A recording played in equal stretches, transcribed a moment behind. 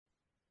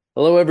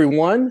Hello,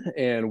 everyone,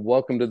 and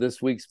welcome to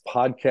this week's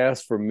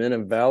podcast for Men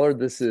of Valor.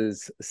 This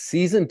is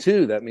season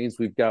two. That means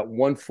we've got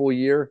one full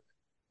year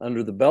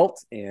under the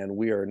belt, and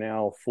we are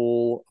now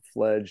full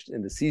fledged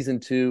into season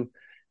two.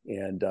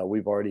 And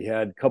we've already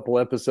had a couple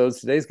episodes.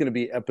 Today's going to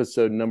be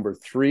episode number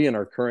 3 in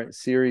our current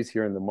series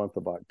here in the month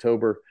of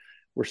October.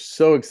 We're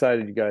so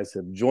excited you guys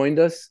have joined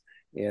us,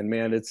 and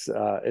man, it's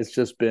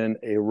just been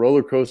a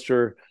roller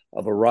coaster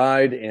of a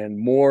ride and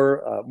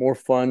more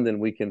fun than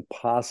we can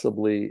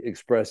possibly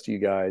express to you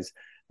guys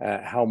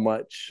how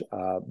much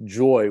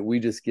joy we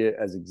just get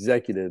as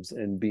executives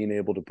in being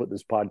able to put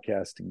this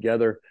podcast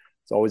together.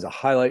 It's always a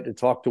highlight to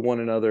talk to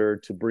one another,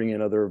 to bring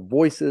in other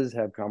voices,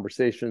 have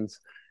conversations.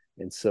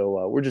 And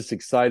so we're just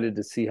excited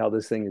to see how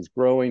this thing is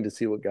growing, to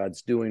see what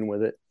God's doing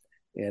with it.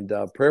 And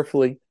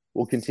prayerfully,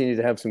 we'll continue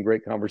to have some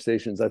great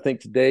conversations. I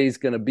think today's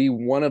going to be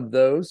one of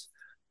those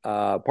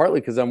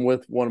partly because I'm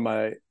with one of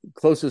my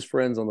closest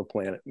friends on the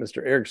planet,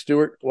 Mr. Eric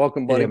Stewart.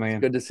 Welcome, buddy. Yeah, It's man.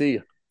 good to see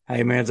you.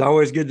 Hey, man, it's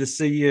always good to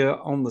see you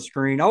on the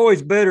screen.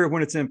 Always better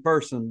when it's in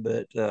person,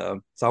 but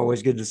it's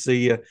always good to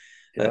see you.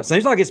 Yeah.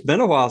 Seems like it's been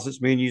a while since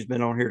me and you've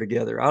been on here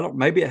together. I don't,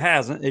 maybe it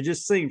hasn't. It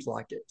just seems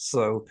like it.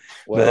 So,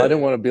 Well, I but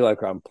didn't want to be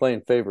like I'm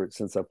playing favorites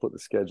since I put the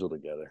schedule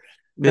together.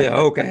 yeah,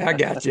 okay, I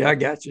got you. I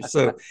got you.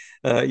 So,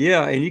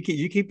 yeah, and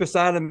you keep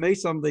assigning me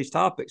some of these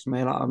topics,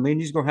 man. I mean,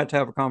 you're gonna have to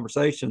have a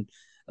conversation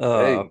uh,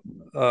 Hey,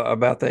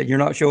 about that. You're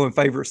not showing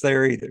favorites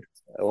there either.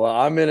 well,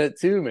 I'm in it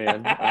too,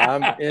 man.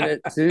 I'm in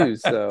it too.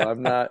 So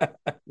I'm not,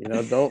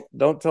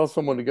 don't tell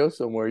someone to go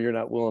somewhere you're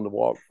not willing to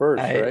walk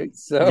first, Hey, right?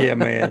 So yeah,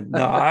 man.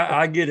 No,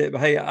 I get it.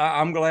 But hey,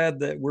 I'm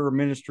glad that we're a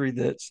ministry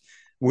that's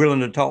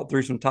willing to talk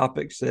through some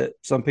topics that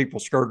some people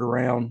skirt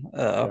around.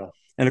 yeah.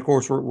 And of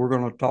course, we're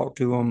going to talk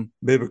to them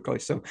biblically.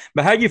 So,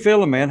 but how you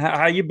feeling, man?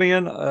 How you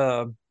been?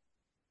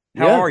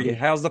 How Yeah, are you?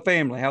 How's the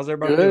family? How's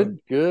everybody doing?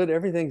 good, good.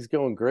 Everything's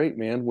going great,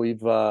 man. We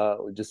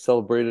just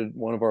celebrated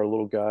one of our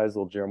little guys,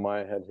 little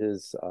Jeremiah had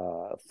his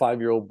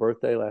 5-year-old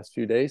birthday last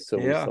few days, so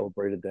we Yeah,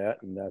 celebrated that,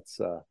 and that's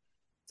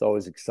it's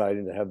always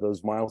exciting to have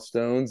those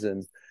milestones.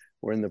 And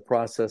we're in the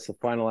process of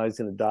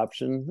finalizing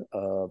adoption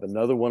of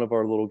another one of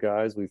our little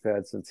guys we've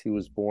had since he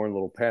was born,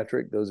 little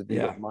Patrick. Those of you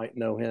yeah. that might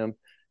know him,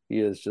 he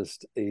is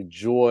just a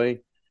joy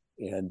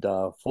and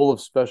full of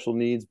special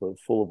needs, but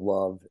full of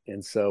love.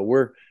 And so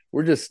we're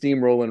just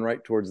steamrolling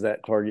right towards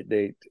that target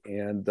date.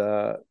 And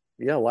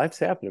yeah, life's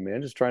happening,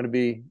 man. Just trying to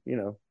be,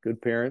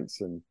 good parents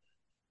and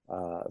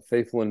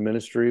faithful in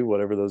ministry,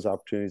 whatever those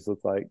opportunities look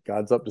like.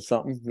 God's up to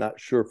something.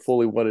 Not sure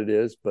fully what it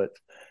is, but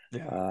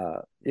Yeah.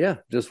 yeah,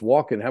 just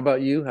walking. How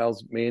about you?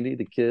 How's Mandy,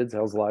 the kids?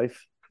 How's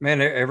life? Man,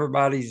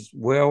 everybody's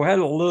well. We had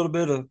a little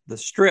bit of the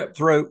strep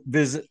throat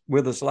visit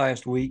with us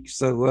last week,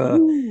 so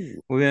Ooh.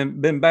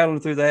 we've been battling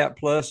through that.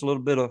 Plus a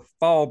little bit of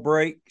fall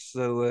break,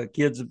 so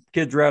kids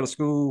are out of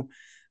school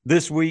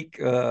this week.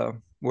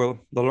 Well,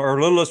 our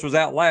littlest was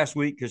out last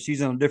week because she's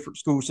in a different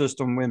school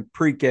system in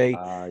pre-K,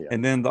 Yeah.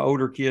 and then the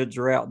older kids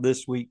are out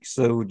this week.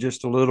 So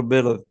just a little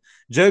bit of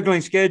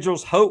juggling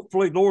schedules.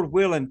 Hopefully, Lord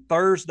willing,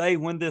 Thursday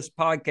when this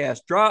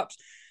podcast drops,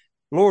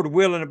 Lord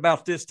willing,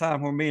 about this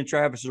time when me and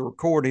Travis are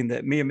recording,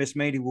 that me and Miss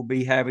Mandy will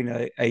be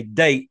having a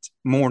date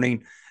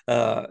morning.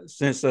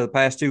 Since the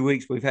past 2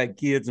 weeks, we've had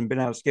kids and been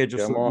out of schedule.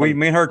 Come So we, on.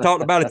 me and her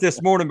talked about it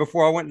this morning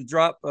before I went to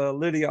drop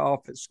Lydia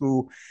off at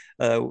school.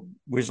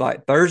 Was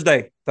like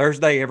Thursday,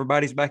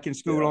 everybody's back in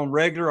school Yeah. on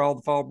regular. All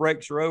the fall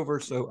breaks are over.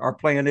 So our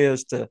plan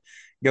is to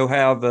go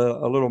have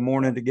a little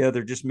morning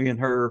together, just me and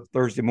her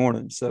Thursday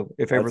morning. So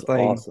if That's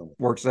everything awesome.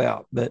 works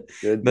out,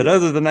 Good but deal.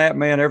 other than that,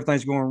 man,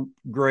 everything's going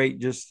great.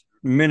 Just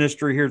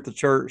ministry here at the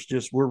church,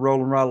 just we're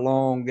rolling right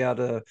along. Got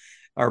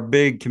our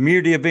big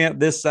community event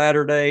this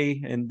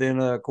Saturday, and then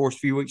of course a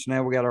few weeks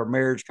now we got our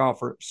marriage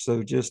conference.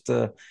 So just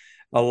a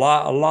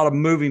lot of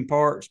moving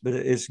parts, but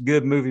it's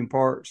good moving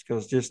parts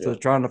because just Yeah.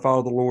 trying to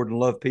follow the Lord and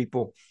love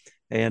people.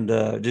 And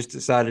just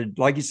decided,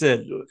 like you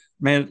said,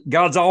 man,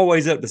 God's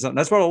always up to something.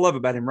 That's what I love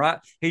about him, right?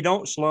 He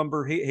don't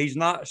slumber. He's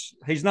not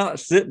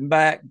sitting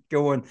back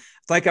going,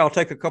 I think I'll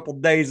take a couple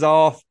of days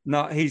off.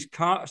 No, he's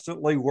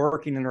constantly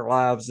working in our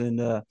lives. And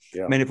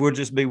Yeah. man, if we'll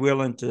just be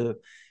willing to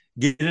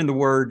get in the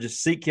word,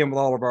 just seek him with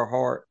all of our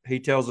heart, he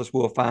tells us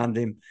we'll find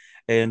him.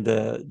 And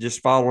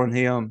just following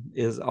him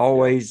is Yeah.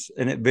 always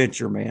an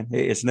adventure, man.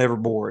 It's never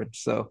boring.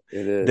 So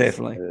It is. It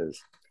definitely.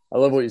 is. I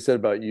love what you said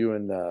about you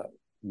and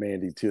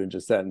Mandy too, and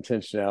just that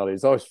intentionality.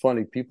 It's always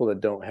funny people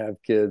that don't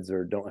have kids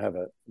or don't have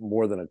a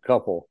more than a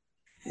couple.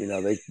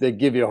 They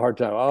give you a hard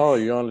time. Oh,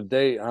 you're on a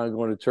date. I'm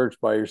going to church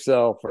by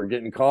yourself, or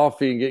getting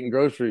coffee and getting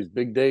groceries.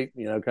 Big date.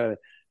 Kind of.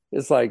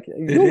 It's like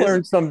It you'll is.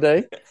 learn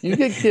someday. You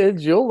get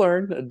kids, you'll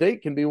learn. A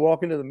date can be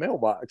walking to the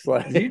mailbox. You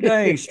Like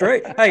dang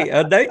straight. Hey,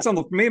 dates on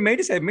the me and me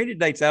just had many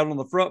dates out on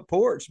the front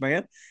porch,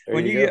 man. there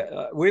When you you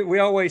go. we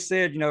always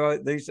said,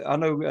 these I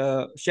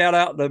know shout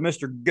out to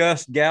Mr.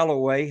 Gus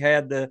Galloway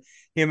had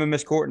him and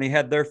Miss Courtney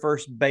had their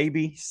first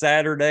baby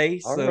Saturday.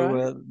 All So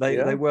right. they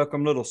Yeah.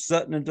 welcomed little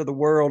Sutton into the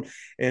world.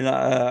 And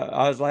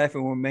I was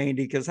laughing with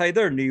Mandy because hey,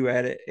 they're new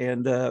at it.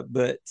 And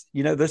but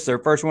this is their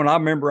first one. I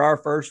remember our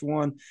first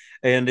one,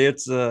 and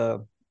it's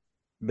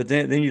But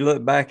then you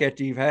look back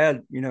after you've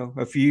had,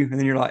 a few, and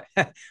then you're like,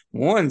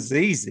 one's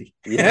easy.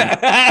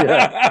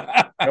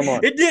 Yeah. Come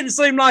on. It didn't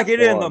seem like it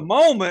in the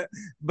moment,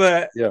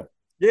 but yeah,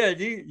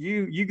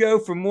 you go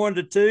from 1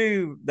 to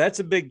 2. That's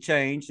a big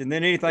change, and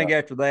then anything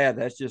after that,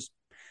 that's just,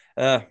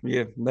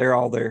 they're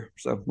all there.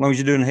 So as long as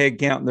you're doing a head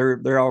count,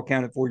 they're all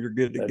counted for. You're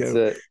good to go.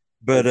 It.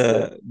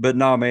 But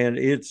no, man,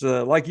 it's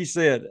like you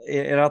said,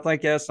 and I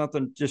think that's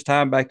something just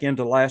tying back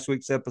into last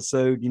week's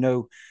episode.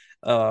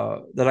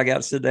 That I got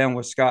to sit down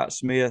with Scott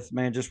Smith,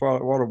 man, just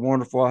what a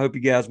wonderful. I hope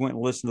you guys went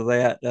and listened to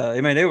that.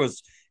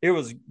 It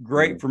was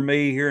great for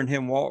me hearing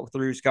him walk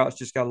through. Scott's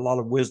just got a lot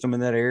of wisdom in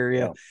that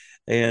area.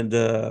 And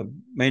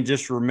man,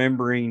 just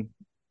remembering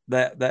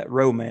that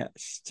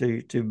romance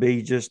to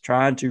be just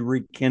trying to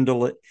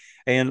rekindle it.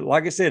 And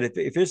like I said,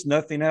 if it's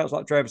nothing else,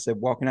 like Travis said,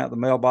 walking out the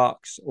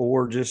mailbox,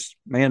 or just,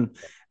 man,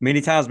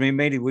 many times me and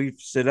Mandy, we've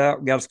sit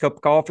out, got us a cup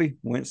of coffee,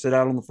 went and sit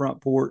out on the front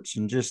porch,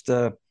 and just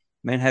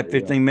had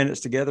 15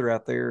 minutes together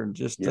out there, and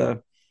just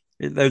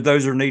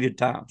those are needed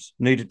times.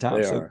 They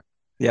are.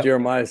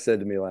 Jeremiah said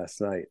to me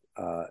last night,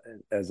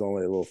 as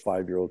only a little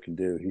 5-year-old can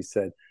do, he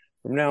said,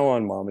 from now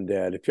on, Mom and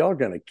Dad, if y'all are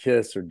going to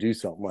kiss or do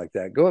something like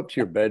that, go up to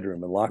your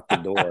bedroom and lock the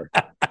door.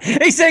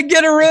 He said,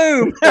 get a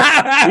room.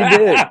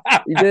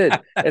 He did.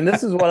 And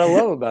this is what I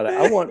love about it.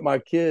 I want my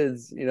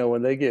kids,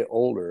 when they get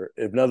older,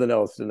 if nothing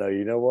else, to know,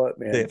 you know what,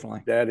 man,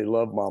 definitely. Daddy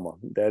loved Mama.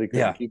 Daddy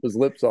couldn't keep his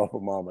lips off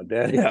of Mama.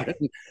 Daddy,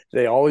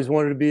 they always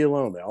wanted to be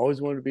alone. They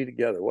always wanted to be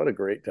together. What a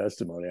great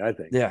testimony, I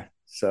think. Yeah.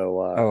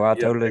 So, I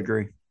totally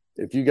agree.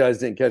 If you guys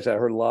didn't catch that, I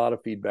heard a lot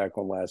of feedback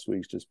on last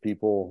week's, just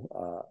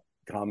people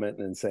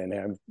commenting and saying, hey,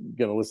 I'm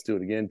going to listen to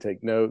it again,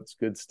 take notes,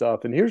 good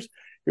stuff. And here's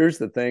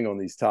the thing on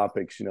these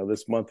topics.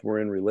 This month we're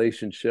in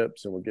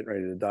relationships, and we're getting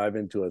ready to dive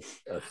into a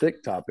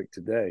thick topic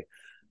today.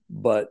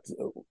 But,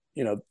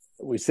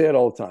 we say it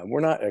all the time.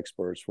 We're not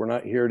experts. We're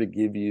not here to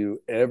give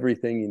you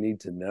everything you need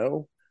to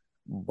know.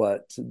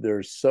 But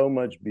there's so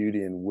much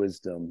beauty and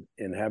wisdom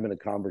in having a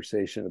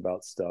conversation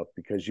about stuff,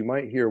 because you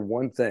might hear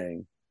one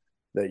thing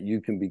that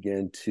you can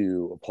begin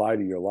to apply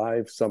to your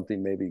life,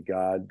 something maybe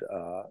God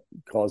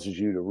causes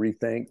you to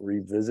rethink,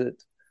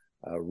 revisit,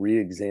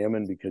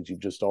 re-examine, because you've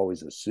just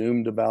always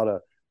assumed about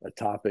a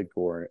topic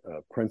or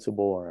a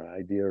principle or an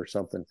idea or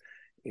something.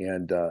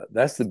 And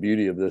that's the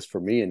beauty of this for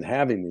me, and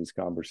having these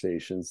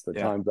conversations, the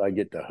times I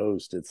get to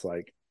host, it's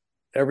like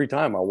every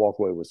time I walk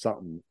away with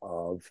something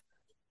of,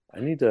 I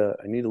need to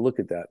look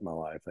at that in my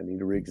life. I need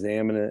to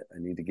re-examine it. I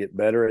need to get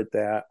better at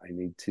that. I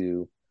need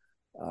to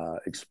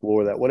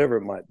explore that, whatever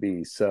it might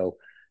be. So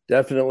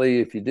definitely,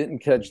 if you didn't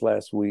catch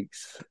last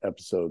week's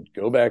episode,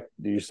 go back,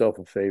 do yourself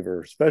a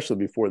favor, especially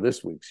before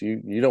this week's.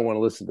 You don't want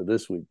to listen to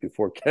this week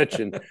before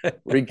catching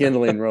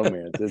Rekindling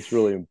Romance. It's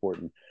really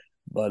important.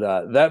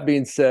 But that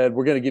being said,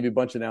 we're going to give you a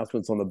bunch of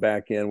announcements on the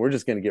back end. We're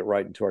just going to get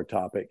right into our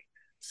topic.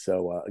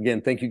 So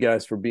again, thank you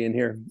guys for being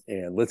here,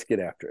 and let's get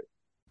after it.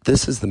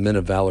 This is the Men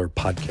of Valor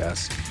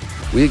podcast.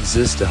 We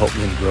exist to help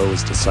men grow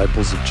as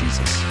disciples of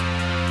Jesus.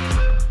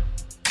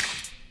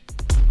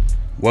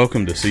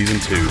 Welcome to Season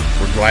 2.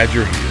 We're glad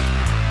you're here.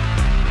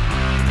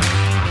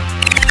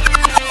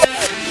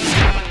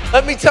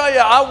 Let me tell you,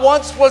 I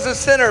once was a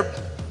sinner,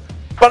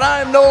 but I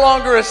am no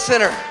longer a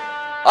sinner.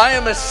 I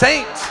am a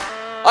saint.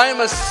 I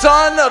am a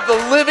son of the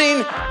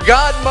living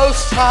God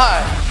Most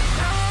High.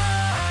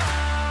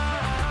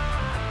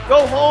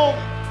 Go home,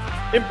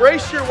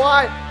 embrace your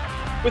wife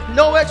with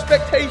no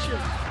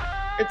expectations,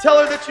 and tell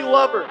her that you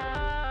love her.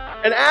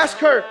 And ask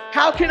her,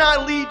 how can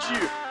I lead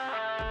you?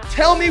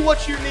 Tell me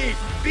what you need.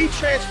 Be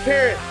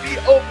transparent, be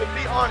open,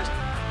 be honest.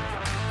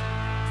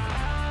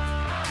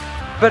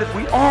 But if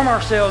we arm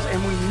ourselves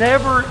and we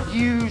never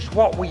use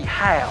what we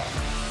have,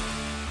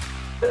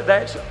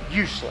 that's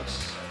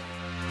useless.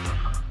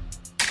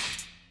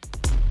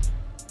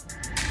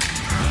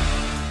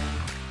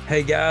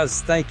 Hey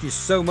guys, thank you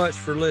so much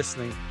for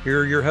listening. Here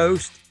are your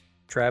hosts,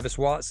 Travis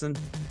Watson,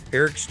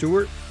 Eric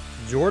Stewart,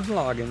 Jordan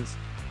Loggins,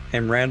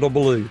 and Randall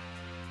Ballou.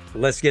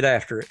 Let's get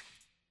after it.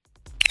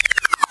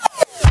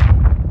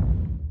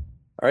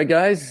 All right,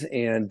 guys.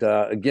 And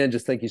again,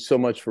 just thank you so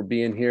much for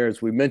being here.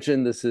 As we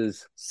mentioned, this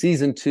is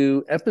Season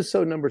 2,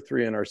 episode number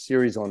 3 in our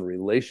series on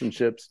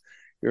relationships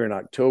here in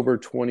October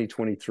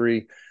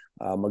 2023.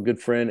 My good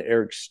friend,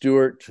 Eric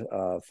Stewart,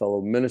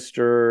 fellow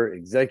minister,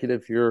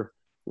 executive here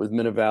with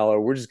Men of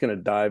Valor. We're just going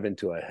to dive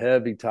into a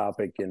heavy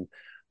topic, and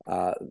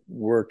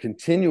we're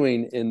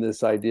continuing in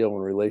this idea on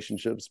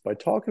relationships by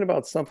talking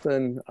about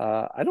something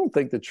I don't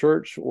think the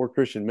church or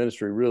Christian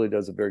ministry really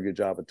does a very good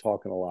job of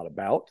talking a lot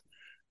about.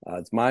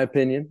 It's my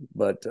opinion,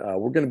 but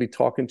we're going to be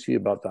talking to you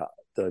about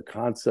the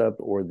concept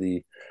or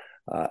the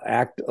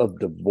act of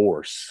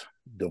divorce,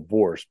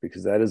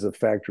 because that is a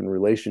factor in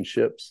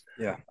relationships.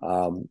 Yeah.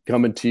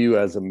 Coming to you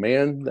as a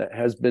man that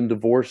has been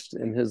divorced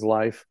in his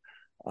life.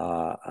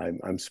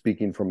 I'm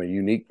speaking from a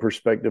unique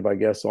perspective, I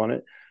guess, on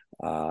it.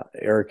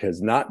 Eric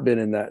has not been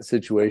in that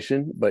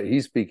situation, but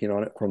he's speaking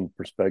on it from the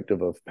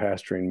perspective of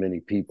pastoring many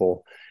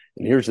people.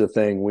 And here's the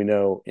thing, we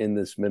know in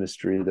this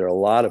ministry, there are a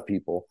lot of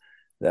people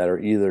that are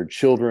either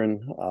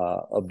children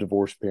of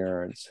divorced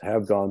parents,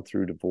 have gone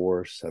through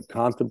divorce, have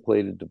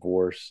contemplated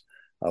divorce.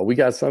 We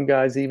got some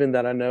guys even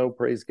that I know,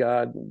 praise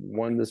God,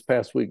 one this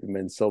past week,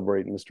 been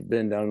celebrating Mr.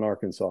 Ben down in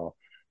Arkansas,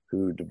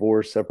 who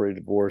divorced,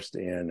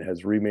 and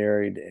has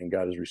remarried, and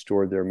God has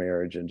restored their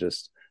marriage, and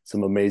just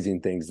some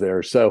amazing things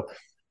there. So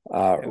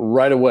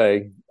right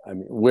away, I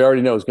mean, we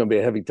already know it's going to be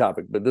a heavy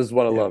topic, but this is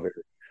what I love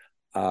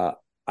here.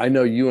 I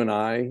know you and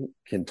I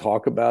can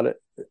talk about it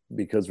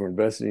because we're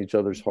invested in each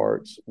other's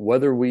hearts.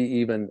 Whether we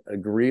even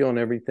agree on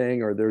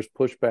everything or there's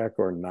pushback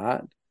or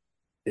not,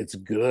 it's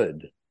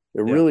good.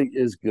 It really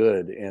is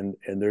good. And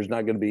there's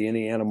not going to be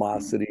any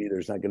animosity.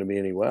 There's not going to be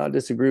any, well, I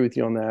disagree with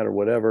you on that or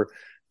whatever,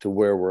 to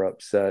where we're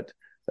upset.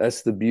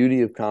 That's the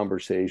beauty of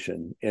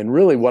conversation. And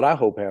really what I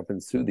hope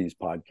happens through these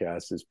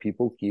podcasts is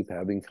people keep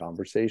having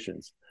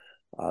conversations.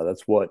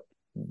 That's what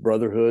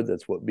brotherhood,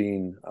 that's what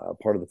being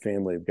part of the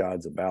family of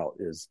God's about,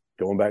 is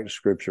going back to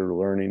scripture,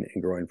 learning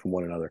and growing from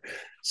one another.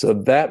 So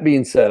that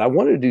being said, I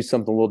wanted to do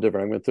something a little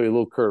different. I'm going to throw you a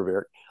little curve,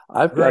 Eric.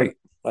 I've got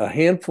a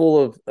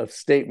handful of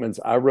statements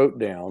I wrote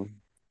down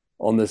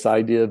on this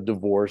idea of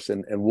divorce,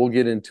 and we'll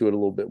get into it a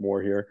little bit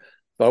more here.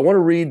 But I want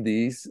to read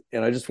these,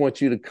 and I just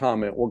want you to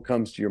comment what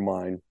comes to your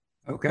mind.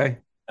 Okay.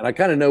 And I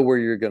kind of know where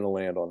you're going to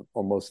land on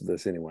most of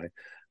this anyway.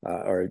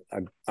 Or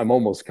I'm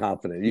almost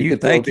confident. You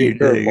could throw me a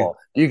curveball.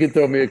 You could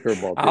throw me a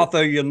curveball. I'll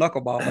throw you a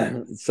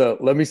knuckleball. So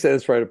let me say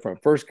this right up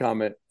front. First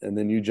comment, and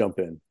then you jump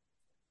in.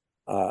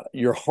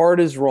 Your heart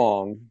is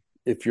wrong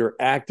if you're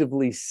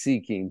actively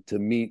seeking to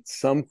meet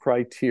some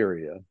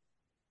criteria,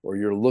 or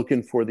you're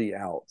looking for the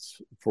outs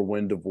for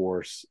when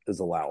divorce is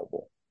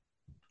allowable.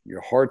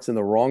 Your heart's in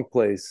the wrong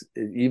place,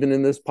 even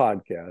in this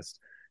podcast,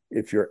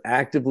 if you're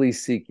actively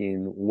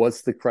seeking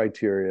what's the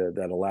criteria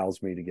that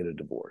allows me to get a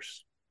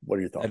divorce. What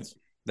are your thoughts?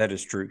 That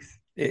is truth.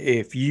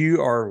 If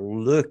you are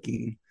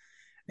looking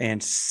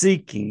and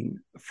seeking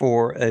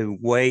for a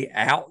way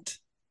out,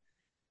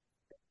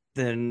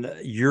 then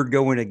you're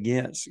going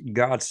against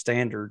God's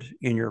standard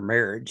in your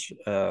marriage.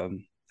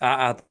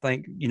 I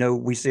think,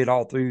 we see it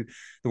all through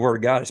the Word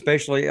of God,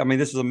 especially,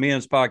 this is a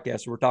men's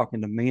podcast, so we're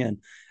talking to men.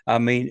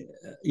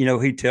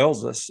 He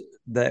tells us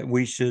that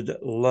we should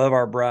love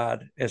our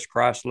bride as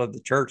Christ loved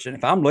the church. And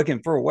if I'm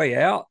looking for a way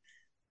out,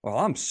 well,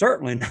 I'm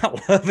certainly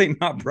not loving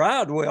my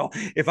bride well.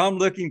 If I'm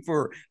looking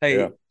for,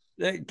 hey,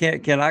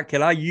 can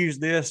I use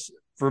this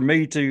for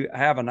me to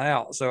have an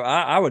out? So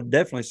I would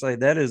definitely say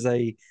that is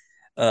a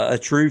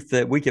truth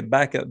that we could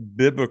back up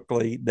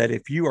biblically, that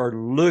if you are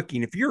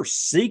looking, if you're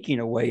seeking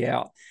a way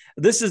out,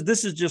 this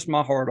is just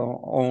my heart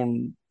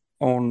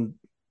on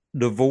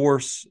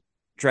divorce,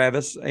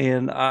 Travis.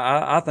 And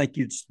I think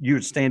you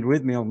would stand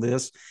with me on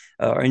this.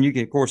 And you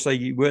can of course say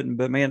you wouldn't,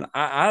 but man,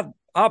 I've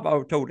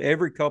told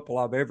every couple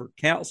I've ever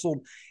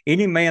counseled,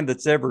 any man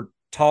that's ever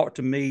talked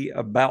to me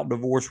about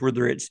divorce,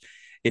 whether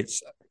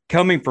it's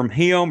coming from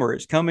him or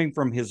it's coming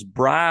from his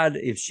bride,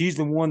 if she's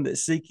the one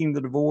that's seeking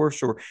the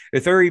divorce, or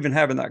if they're even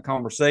having that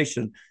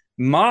conversation,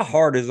 my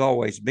heart has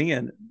always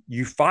been,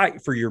 you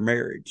fight for your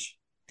marriage.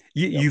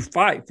 You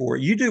fight for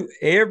it. You do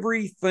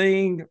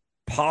everything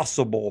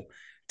possible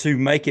to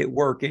make it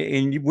work.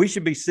 And we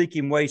should be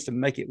seeking ways to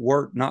make it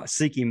work, not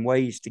seeking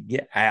ways to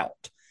get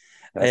out.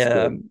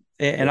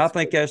 I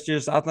think that's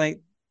just,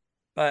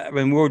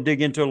 we'll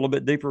dig into it a little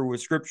bit deeper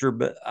with scripture,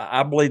 but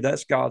I believe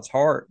that's God's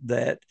heart,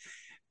 that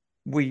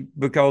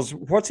because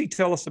what's he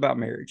tell us about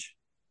marriage?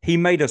 He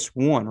made us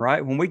one,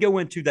 right? When we go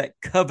into that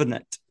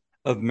covenant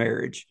of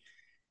marriage,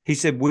 he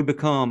said we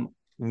become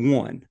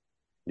one.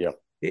 Yep.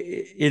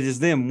 It is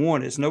then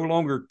one. It's no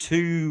longer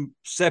two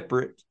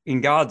separate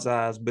in God's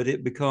eyes, but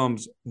it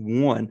becomes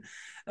one.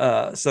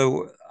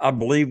 So I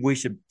believe we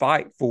should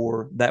fight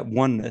for that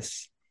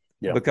oneness.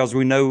 Yeah. Because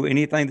we know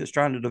anything that's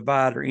trying to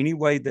divide, or any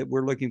way that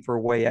we're looking for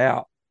a way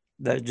out,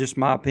 that's just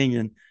my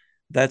opinion,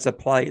 that's a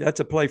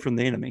play from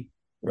the enemy,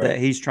 right? That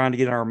he's trying to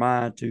get in our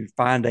mind to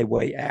find a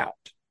way out.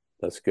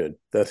 That's good.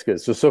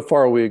 So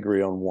far we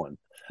agree on one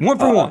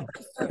for one.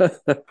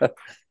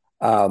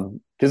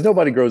 Because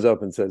nobody grows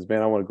up and says,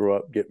 man, I want to grow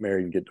up, get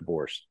married, and get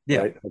divorced. Yeah.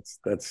 Right?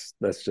 That's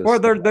just. Well,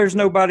 there's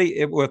nobody,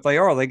 if they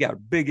are, they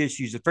got big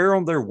issues. If they're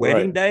on their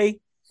wedding day,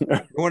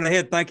 going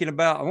ahead thinking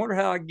about, I wonder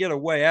how I can get a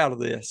way out of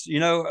this.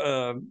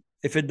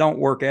 If it don't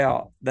work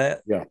out, then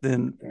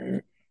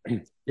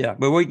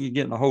but we can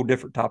get in a whole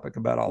different topic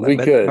about all that. We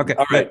could. Okay.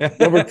 All right.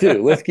 Number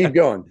 2, let's keep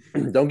going.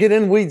 Don't get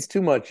in weeds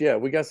too much. Yeah,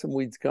 we got some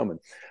weeds coming.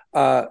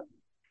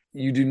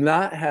 You do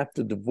not have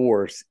to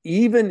divorce,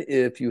 even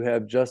if you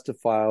have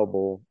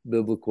justifiable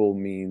biblical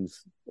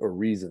means or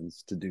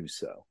reasons to do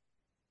so.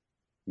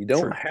 You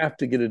don't have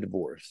to get a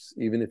divorce,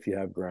 even if you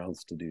have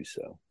grounds to do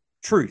so.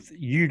 Truth,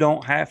 you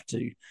don't have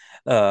to.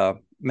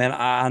 Man,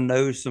 I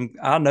know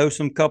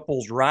some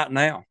couples right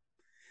now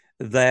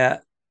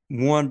that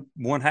one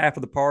half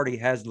of the party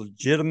has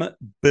legitimate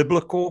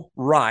biblical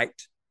right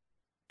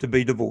to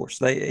be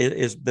divorced.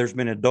 There's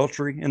been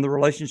adultery in the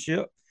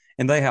relationship,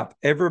 and they have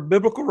every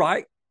biblical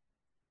right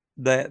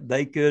that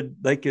they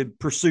could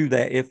pursue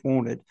that if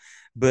wanted,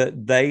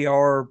 but they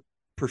are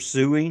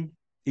pursuing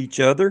each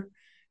other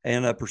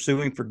and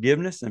pursuing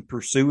forgiveness and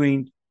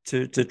pursuing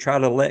to try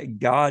to let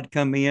God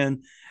come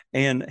in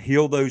and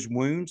heal those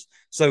wounds.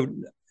 So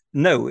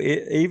no,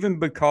 even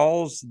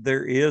because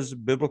there is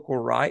biblical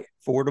right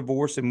for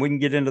divorce, and we can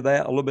get into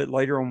that a little bit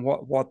later on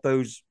what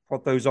those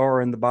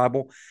are in the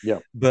Bible. Yeah.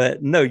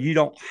 But no, you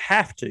don't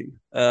have to.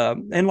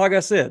 And like I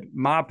said,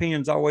 my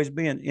opinion's always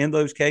been in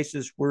those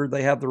cases where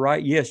they have the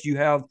right. Yes, you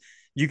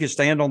can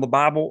stand on the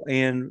Bible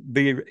and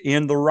be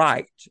in the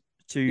right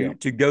to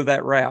go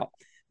that route.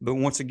 But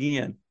once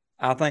again,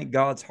 I think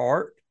God's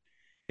heart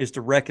is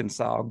to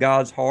reconcile.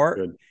 God's heart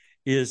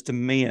is to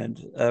mend.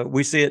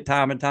 We see it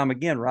time and time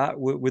again, right?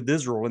 With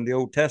Israel in the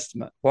Old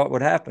Testament, what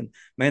would happen?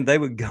 Man, they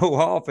would go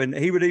off, and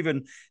he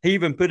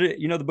even put it,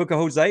 the book of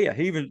Hosea,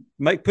 he even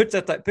puts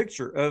out that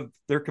picture of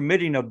they're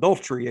committing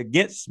adultery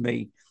against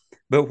me.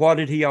 But what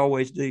did he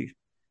always do?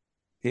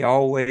 He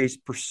always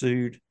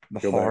pursued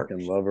the heart. Back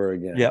and love her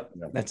again. Yep,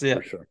 that's it.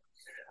 For sure.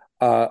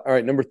 All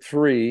right, number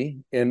 3,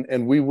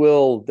 and we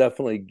will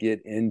definitely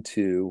get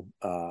into,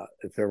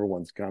 if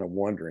everyone's kind of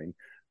wondering,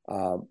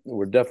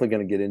 we're definitely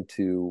going to get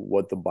into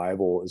what the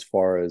Bible, as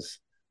far as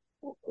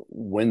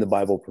when the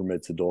Bible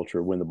permits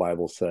adultery, when the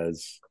Bible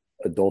says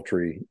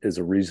adultery is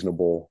a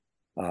reasonable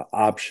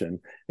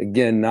option.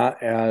 Again,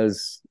 not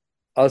as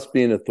us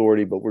being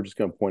authority, but we're just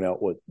going to point out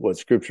what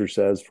Scripture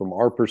says from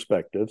our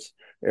perspectives.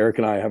 Eric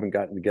and I haven't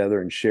gotten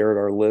together and shared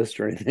our list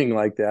or anything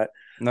like that.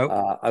 Nope.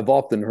 I've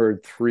often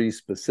heard 3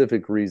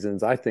 specific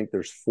reasons. I think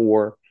there's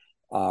 4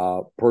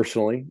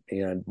 personally,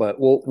 but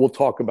we'll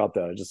talk about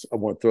that. I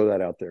want to throw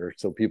that out there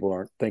so people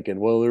aren't thinking,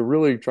 well, they're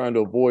really trying to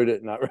avoid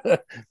it.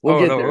 We'll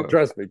get there.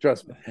 Trust me.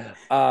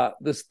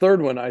 This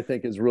third one I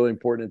think is really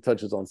important. It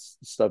touches on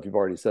stuff you've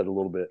already said a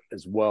little bit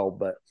as well,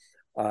 but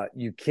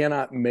you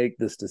cannot make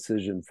this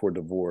decision for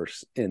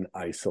divorce in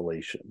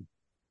isolation.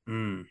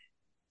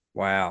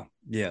 Wow.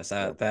 Yes,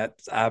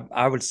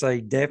 I would say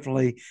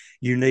definitely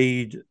you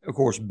need, of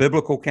course,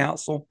 biblical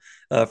counsel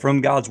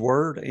from God's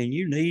word, and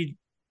you need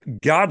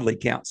godly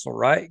counsel,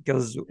 right?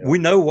 Because we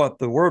know what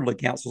the worldly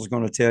counsel is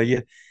going to tell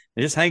you.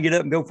 Just hang it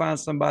up and go find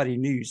somebody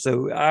new.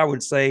 So I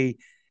would say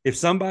if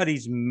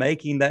somebody's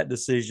making that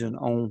decision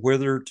on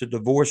whether to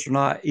divorce or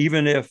not,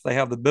 even if they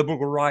have the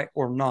biblical right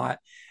or not,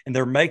 and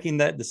they're making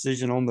that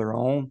decision on their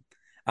own,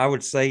 I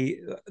would say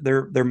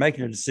they're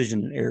making a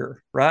decision in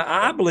error, right?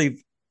 I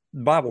believe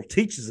the Bible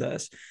teaches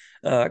us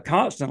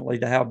constantly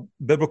to have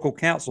biblical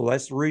counsel.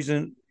 That's the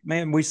reason,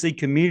 man, we see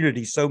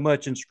community so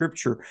much in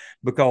Scripture,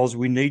 because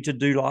we need to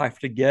do life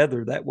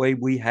together. That way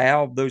we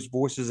have those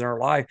voices in our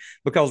life.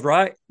 Because,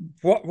 right,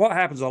 what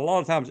happens a lot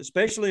of times,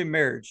 especially in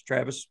marriage,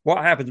 Travis, what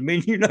happens? I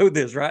mean, you know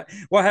this, right?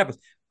 What happens?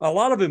 A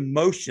lot of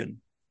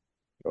emotion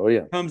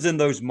comes in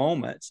those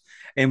moments.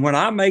 And when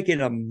I make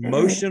an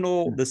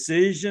emotional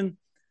decision,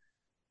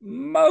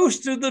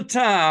 most of the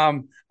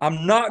time,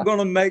 I'm not going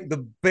to make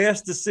the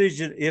best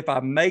decision if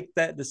I make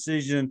that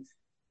decision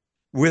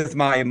with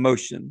my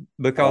emotion,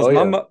 because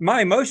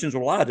my emotions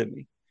will lie to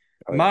me.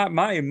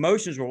 My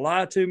emotions will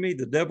lie to me.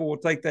 The devil will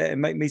take that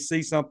and make me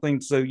see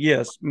something. So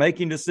yes,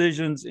 making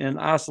decisions in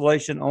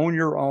isolation on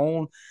your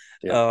own,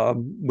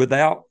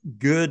 without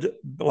good,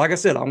 like I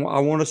said, I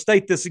want to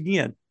state this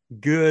again,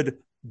 good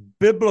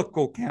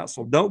biblical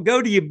counsel. Don't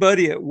go to your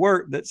buddy at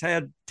work that's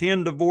had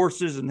 10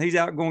 divorces and he's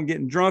out going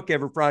getting drunk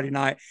every Friday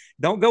night.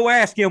 Don't go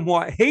ask him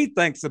what he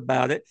thinks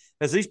about it,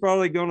 because he's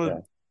probably going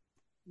to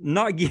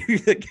not give you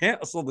the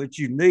counsel that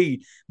you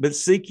need, but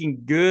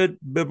seeking good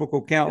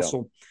biblical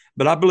counsel.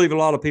 But I believe a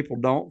lot of people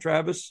don't,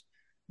 Travis,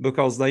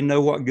 because they know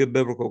what good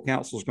biblical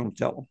counsel is going to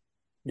tell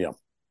them.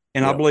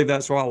 And I believe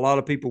that's why a lot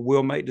of people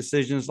will make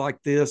decisions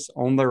like this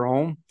on their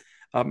own.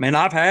 Man,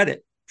 I've had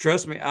it.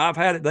 Trust me, I've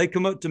had it. They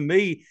come up to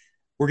me,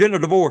 we're getting a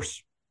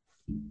divorce.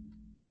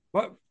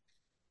 What?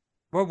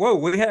 Whoa,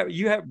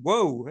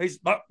 whoa.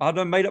 I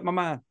done made up my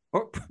mind.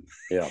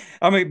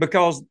 I mean,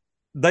 because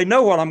they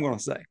know what I'm going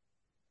to say.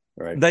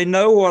 Right. They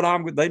know what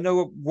I'm going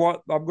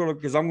to,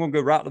 because I'm going to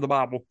go right to the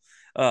Bible.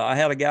 I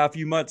had a guy a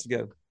few months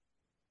ago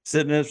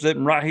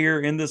sitting right here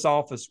in this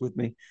office with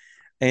me.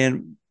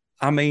 And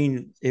I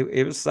mean,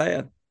 it was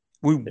sad.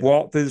 We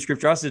walked through the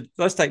Scripture. I said,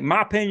 let's take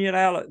my opinion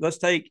out. Let's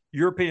take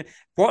your opinion.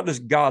 What does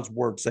God's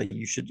word say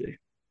you should do?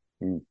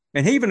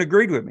 And he even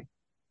agreed with me.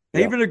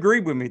 He even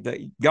agreed with me that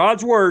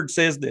God's word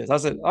says this. I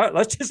said, all right,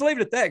 let's just leave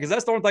it at that, because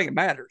that's the only thing that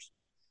matters.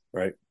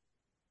 Right.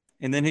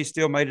 And then he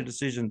still made a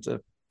decision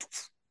to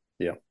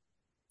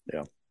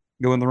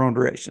go in the wrong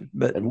direction.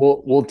 And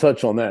we'll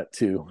touch on that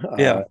too.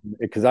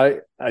 Because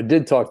I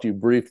did talk to you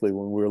briefly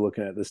when we were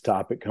looking at this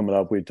topic coming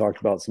up. We talked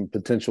about some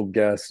potential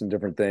guests and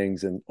different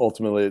things, and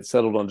ultimately it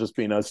settled on just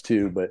being us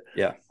two. But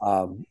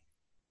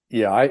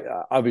I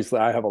obviously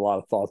I have a lot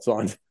of thoughts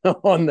on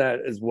that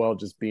as well,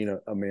 just being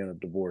a man of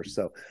divorce.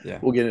 So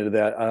we'll get into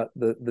that.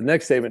 The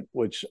next statement,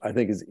 which I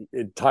think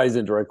it ties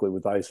in directly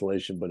with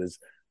isolation, but is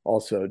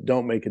also,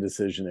 don't make a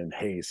decision in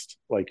haste,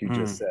 like you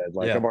just said.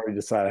 I've already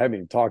decided. I haven't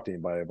even talked to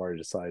anybody. I've already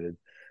decided.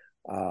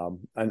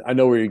 I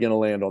know where you're going to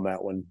land on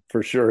that one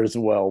for sure as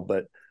well.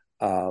 But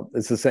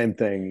it's the same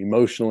thing.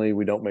 Emotionally,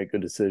 we don't make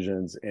good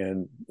decisions,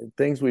 and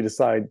things we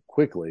decide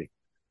quickly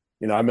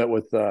I met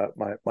with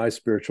my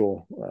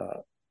spiritual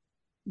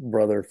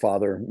brother,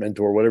 father,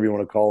 mentor, whatever you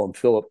want to call him,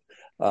 Philip,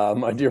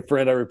 my dear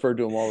friend. I refer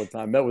to him all the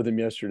time. Met with him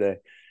yesterday,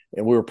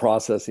 and we were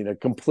processing a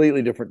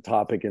completely different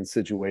topic and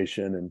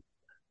situation,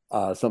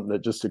 and something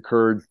that just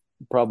occurred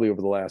probably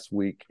over the last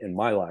week in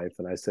my life.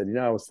 And I said,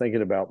 I was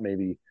thinking about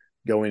maybe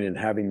going and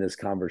having this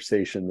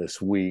conversation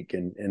this week.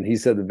 And he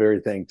said the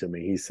very thing to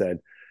me. He said,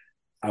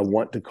 I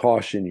want to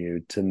caution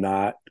you to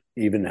not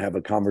even have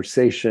a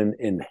conversation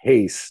in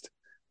haste,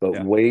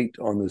 but wait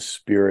on the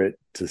Spirit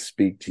to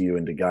speak to you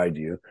and to guide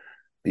you,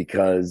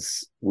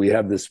 because we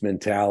have this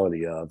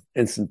mentality of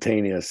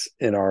instantaneous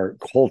in our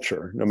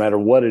culture, no matter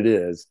what it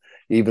is,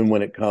 even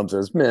when it comes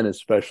as men,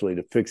 especially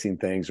to fixing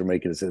things or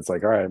making it. It's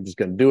like, all right, I'm just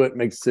going to do it,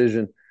 make a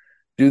decision,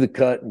 do the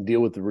cut and deal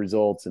with the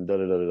results, and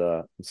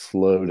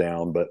slow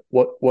down. But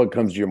what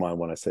comes to your mind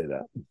when I say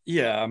that?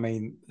 Yeah, I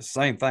mean,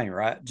 same thing,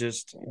 right?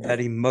 Just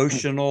that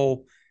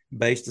emotional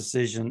based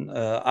decision.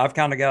 I've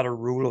kind of got a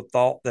rule of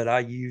thought that I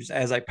use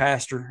as a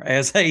pastor,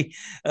 as a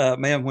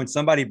man, when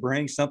somebody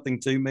brings something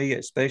to me,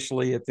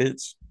 especially if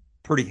it's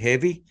pretty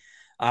heavy,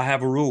 I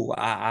have a rule.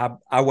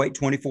 I wait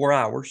 24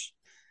 hours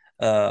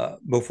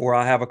before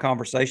I have a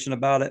conversation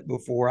about it,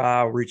 before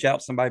I reach out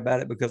to somebody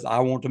about it, because I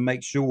want to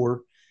make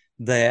sure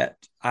that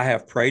I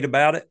have prayed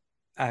about it.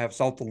 I have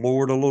sought the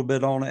Lord a little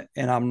bit on it,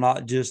 and I'm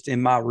not just in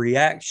my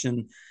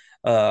reaction.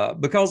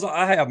 Because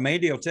I have,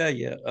 Mandy will tell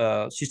you,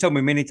 she's told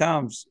me many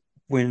times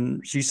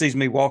when she sees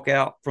me walk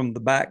out from the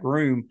back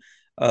room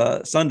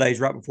Sundays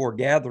right before a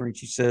gathering,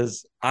 she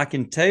says, I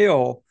can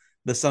tell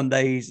the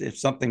Sundays if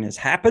something has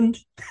happened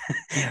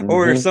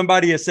or if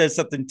somebody has said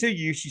something to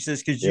you. She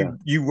says, because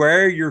you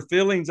wear your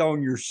feelings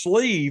on your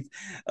sleeve.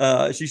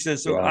 She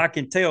says, so I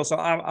can tell. So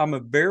I'm a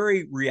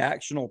very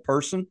reactional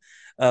person.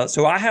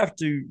 So I have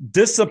to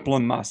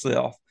discipline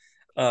myself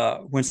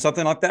when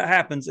something like that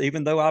happens,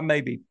 even though I may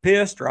be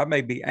pissed or I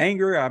may be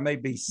angry, or I may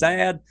be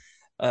sad,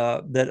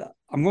 that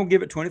I'm going to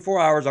give it 24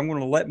 hours. I'm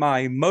going to let my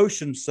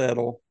emotions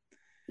settle.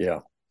 Yeah.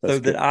 So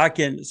that I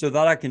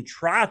can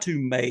try to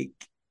make,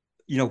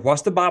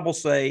 what's the Bible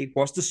say?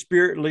 What's the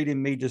Spirit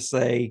leading me to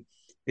say?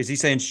 Is he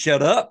saying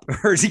shut up,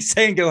 or is he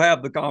saying go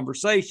have the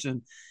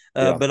conversation?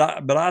 But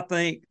I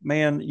think,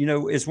 man,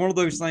 it's one of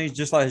those things,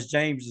 just like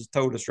James has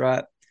told us,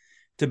 right?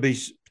 To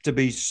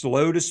be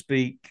slow to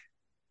speak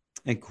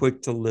and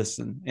quick to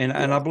listen. And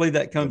I believe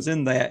that comes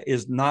in that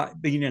is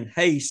not being in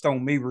haste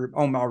on me,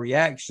 on my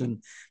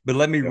reaction, but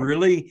let me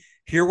really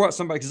hear what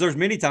somebody, because there's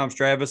many times,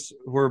 Travis,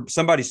 where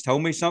somebody's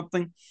told me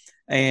something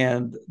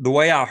and the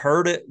way I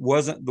heard it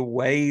wasn't the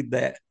way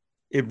that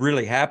it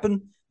really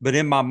happened. But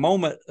in my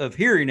moment of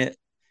hearing it,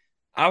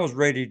 I was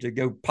ready to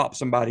go pop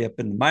somebody up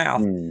in the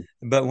mouth.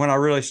 But when I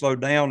really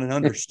slowed down and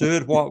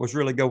understood what was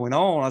really going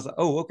on, I was like,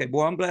 oh, okay,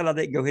 boy, I'm glad I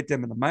didn't go hit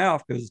them in the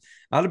mouth, because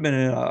I'd have been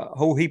in a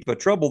whole heap of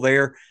trouble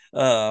there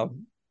for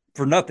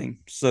nothing.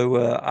 So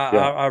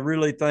I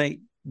really think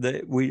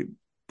that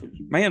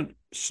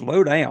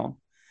slow down.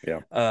 Yeah.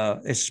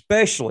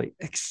 Especially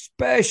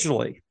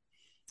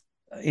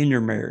in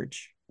your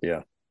marriage.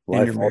 Yeah.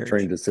 Life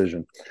altering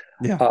decision.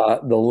 Yeah.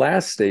 The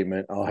last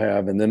statement I'll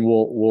have, and then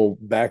we'll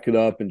back it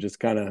up and just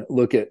kind of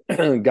look at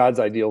God's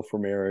ideal for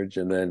marriage,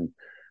 and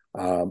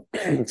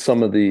then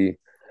some of the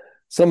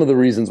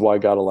reasons why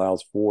God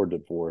allows for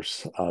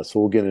divorce. So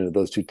we'll get into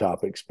those two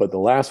topics. But the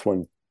last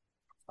one,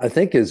 I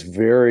think, is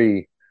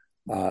very.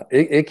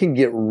 It can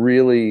get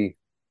really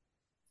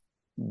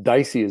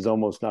dicey. Is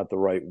almost not the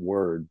right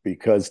word,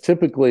 because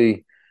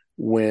typically,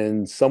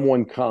 when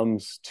someone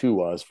comes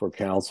to us for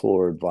counsel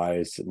or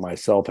advice,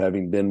 myself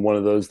having been one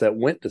of those that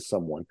went to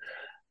someone,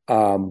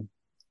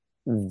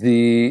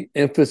 the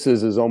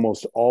emphasis is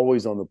almost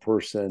always on the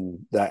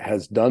person that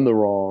has done the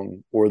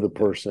wrong or the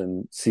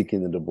person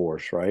seeking the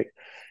divorce, right?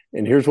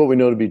 And here's what we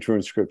know to be true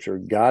in Scripture.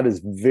 God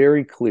is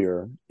very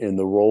clear in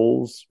the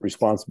roles,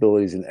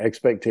 responsibilities, and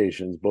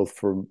expectations, both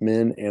for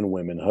men and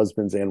women,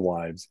 husbands and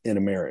wives, in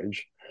a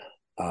marriage.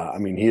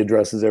 He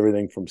addresses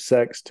everything from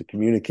sex to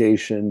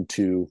communication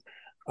to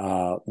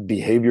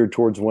behavior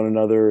towards one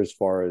another, as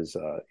far as,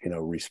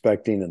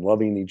 respecting and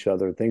loving each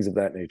other, things of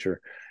that nature.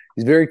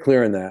 He's very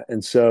clear in that.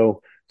 And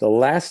so the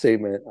last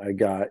statement I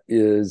got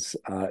is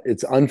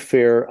it's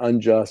unfair,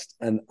 unjust,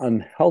 and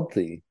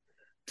unhealthy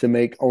to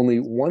make only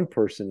one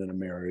person in a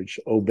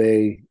marriage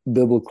obey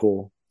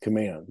biblical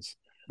commands.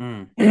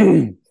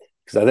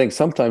 Because I think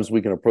sometimes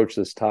we can approach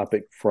this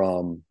topic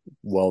from,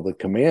 the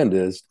command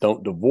is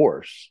don't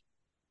divorce.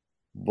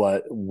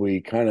 But we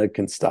kind of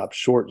can stop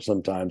short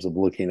sometimes of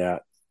looking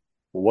at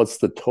what's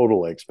the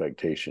total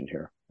expectation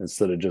here,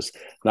 instead of just,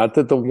 not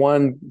that the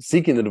one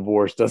seeking the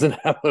divorce doesn't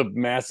have a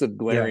massive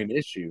glaring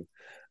issue,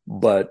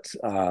 but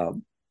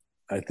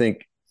I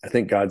think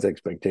God's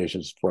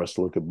expectations is for us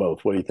to look at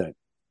both. What do you think?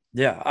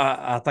 Yeah,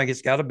 I think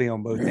it's got to be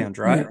on both ends,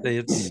 right?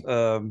 It's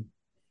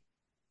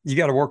you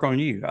got to work on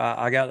you.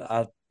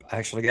 I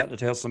actually got to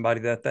tell somebody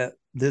that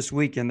this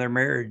week in their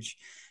marriage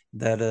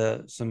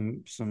that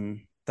some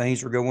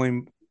things were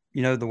going,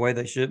 the way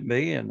they shouldn't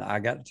be. And I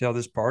got to tell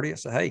this party, I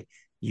said, hey,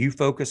 You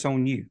focus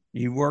on you.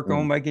 You work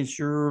on making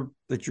sure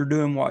that you're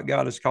doing what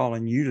God is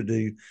calling you to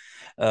do.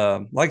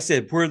 Like I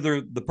said,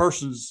 whether the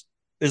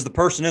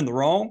person in the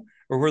wrong,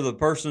 or whether the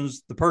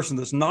person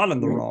that's not in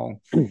the wrong,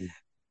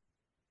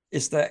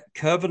 it's that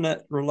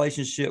covenant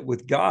relationship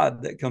with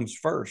God that comes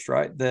first,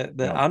 right? That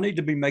I need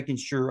to be making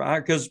sure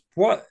because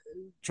what,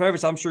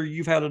 Travis, I'm sure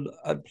you've had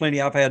plenty.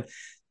 I've had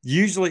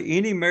usually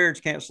any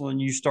marriage counseling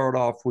you start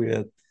off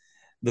with,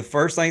 the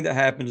first thing that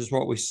happens is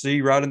what we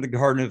see right in the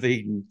Garden of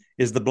Eden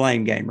is the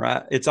blame game,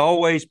 right? It's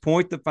always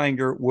point the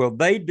finger. Well,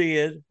 they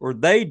did, or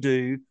they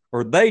do,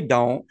 or they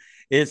don't.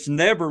 It's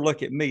never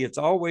look at me. It's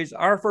always,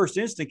 our first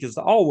instinct is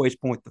to always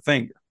point the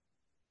finger,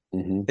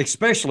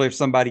 especially if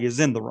somebody is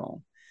in the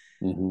wrong.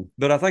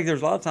 But I think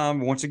there's a lot of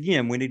time, once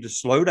again, we need to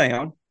slow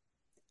down.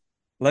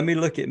 Let me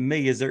look at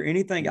me. Is there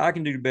anything I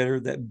can do better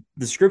that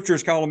the scripture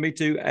is calling me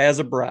to as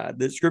a bride,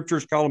 that scripture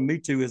is calling me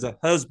to as a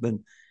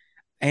husband?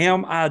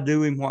 Am I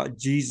doing what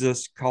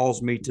Jesus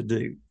calls me to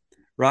do?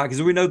 Right?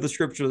 Because we know the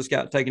scripture that's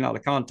got taken out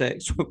of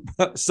context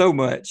so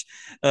much,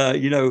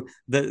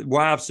 that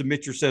wives,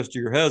 submit yourselves to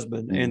your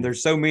husband. And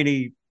there's so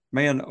many,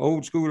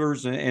 old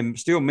schoolers and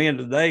still men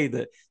today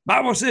that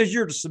Bible says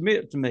you're to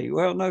submit to me.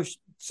 Well, no,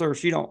 sir,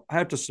 she don't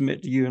have to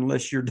submit to you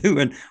unless you're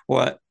doing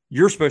what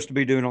you're supposed to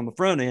be doing on the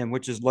front end,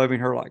 which is loving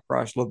her like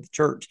Christ loved the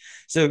church.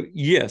 So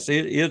yes,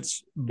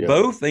 it's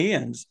both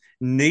ends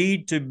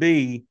need to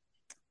be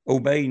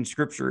obeying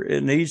scripture.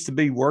 It needs to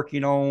be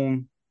working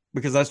on,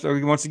 because that's,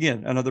 once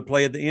again, another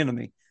play of the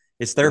enemy.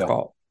 It's their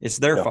fault. It's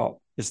their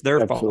fault. It's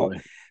their fault.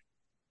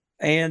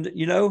 And,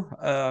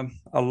 a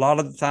lot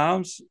of the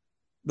times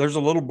there's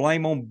a little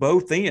blame on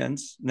both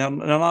ends. Now, I'm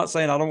not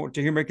saying I don't want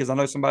to hear me, because I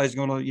know somebody's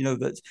going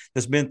to,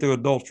 that's been through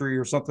adultery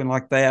or something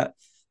like that,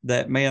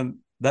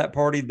 that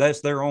party, that's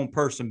their own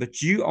person,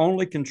 but you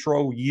only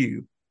control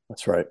you.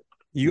 That's right.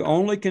 You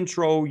only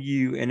control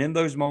you. And in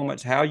those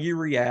moments, how you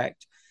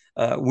react,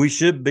 we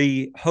should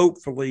be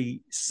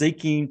hopefully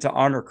seeking to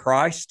honor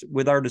Christ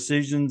with our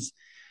decisions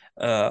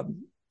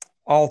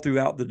all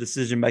throughout the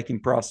decision-making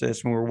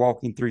process when we're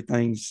walking through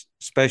things,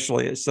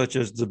 especially such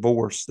as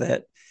divorce,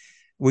 that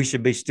we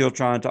should be still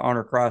trying to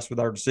honor Christ with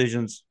our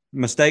decisions.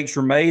 Mistakes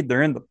are made.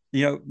 They're in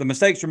the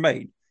mistakes are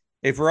made.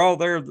 If we're all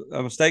there,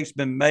 a mistake's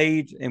been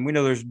made, and we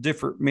know there's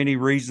many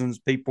reasons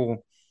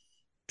people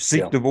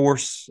seek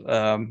divorce,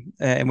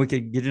 and we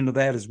could get into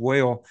that as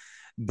well.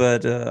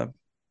 But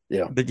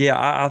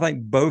I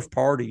think both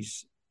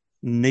parties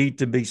need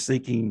to be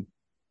seeking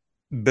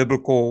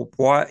biblical.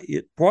 What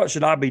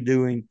should I be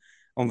doing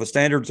on the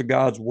standards of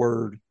God's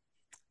word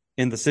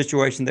in the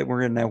situation that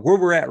we're in now, where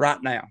we're at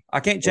right now?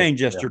 I can't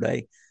change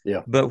yesterday,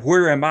 but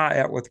where am I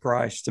at with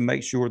Christ to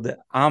make sure that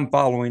I'm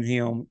following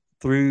Him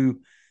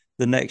through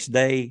the next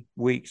day,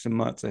 weeks, and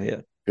months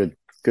ahead?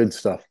 Good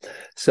stuff.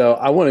 So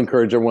I want to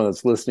encourage everyone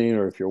that's listening,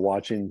 or if you're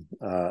watching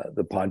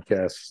the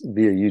podcast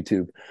via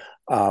YouTube,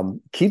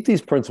 keep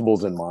these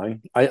principles in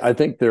mind. I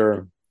think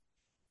they're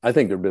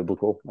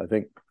biblical. I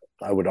think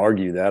I would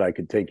argue that I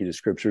could take you to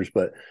scriptures,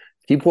 but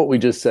keep what we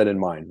just said in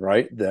mind,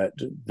 right? That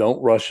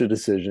don't rush a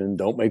decision.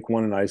 Don't make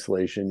one in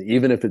isolation.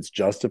 Even if it's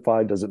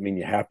justified, doesn't mean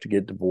you have to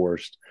get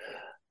divorced.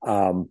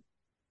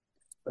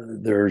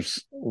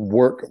 There's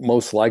work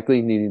most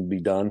likely needing to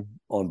be done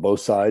on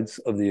both sides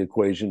of the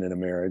equation in a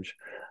marriage.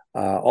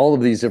 All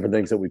of these different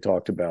things that we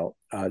talked about,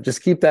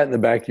 just keep that in the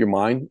back of your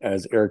mind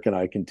as Eric and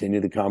I continue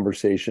the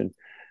conversation.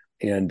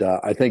 And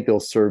I think they'll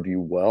serve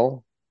you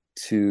well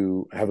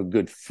to have a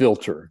good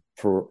filter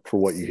for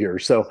what you hear.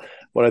 So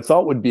what I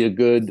thought would be a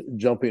good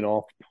jumping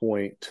off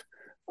point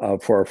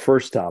for our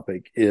first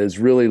topic is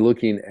really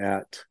looking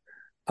at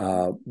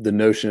the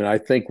notion, and I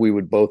think we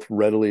would both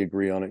readily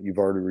agree on it. You've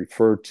already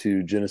referred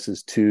to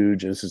Genesis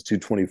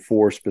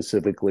 2:24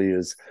 specifically,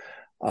 is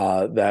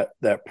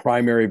that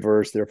primary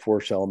verse, therefore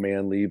shall a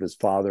man leave his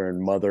father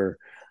and mother.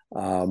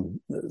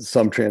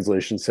 Some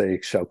translations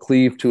say shall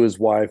cleave to his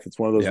wife. It's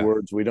one of those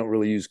words we don't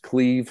really use,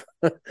 cleave,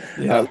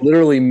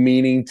 literally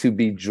meaning to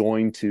be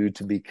joined to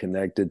be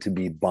connected, to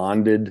be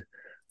bonded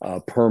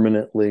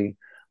permanently.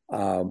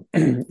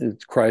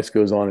 Christ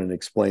goes on and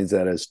explains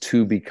that as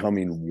two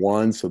becoming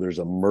one. So there's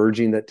a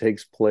merging that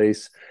takes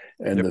place,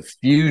 and the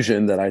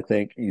fusion that I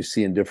think you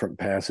see in different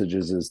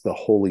passages is the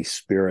Holy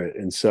Spirit.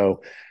 And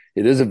so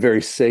it is a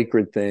very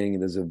sacred thing.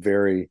 It is a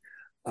very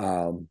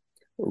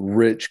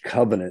rich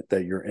covenant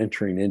that you're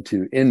entering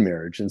into in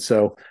marriage. And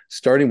so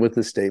starting with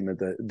the statement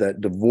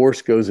that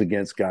divorce goes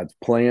against God's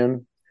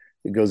plan,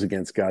 it goes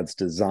against God's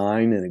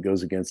design, and it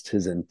goes against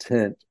His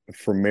intent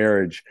for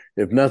marriage,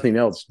 if nothing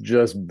else,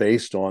 just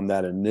based on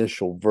that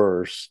initial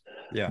verse.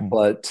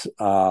 But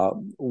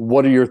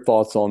what are your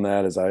thoughts on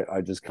that as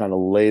I just kind of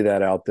lay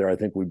that out there? I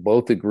think we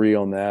both agree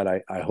on that.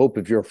 I hope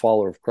if you're a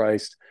follower of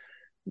Christ,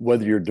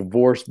 whether you're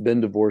divorced, been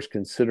divorced,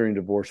 considering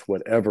divorce,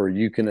 whatever,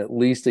 you can at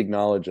least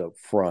acknowledge up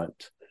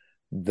front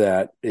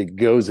that it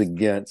goes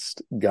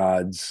against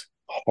God's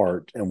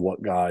heart and what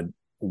God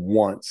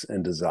wants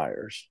and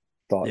desires.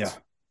 Thoughts?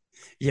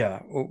 Yeah,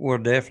 well,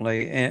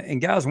 definitely.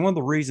 And guys, one of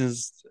the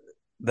reasons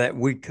that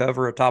we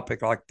cover a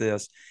topic like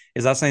this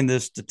is I seen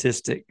this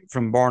statistic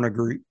from Barna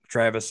Group,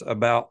 Travis,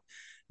 about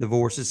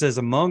divorce. It says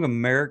among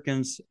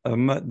Americans,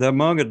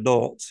 among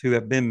adults who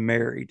have been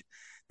married,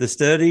 the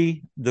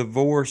study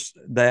divorced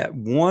that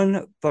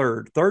 1/3,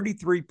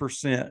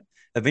 33%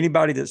 of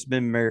anybody that's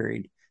been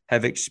married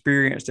have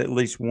experienced at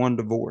least one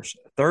divorce.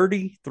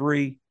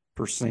 33%.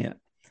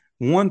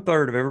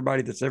 1/3 of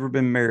everybody that's ever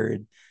been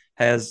married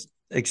has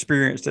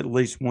experienced at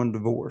least one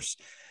divorce.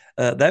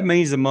 That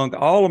means among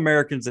all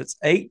Americans that's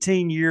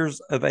 18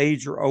 years of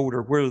age or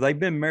older, whether they've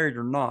been married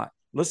or not,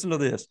 listen to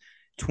this,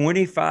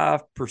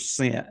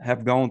 25%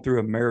 have gone through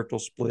a marital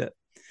split.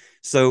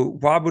 So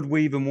why would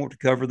we even want to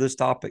cover this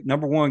topic?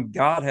 Number one,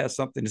 God has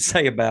something to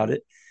say about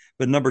it.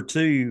 But number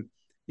two,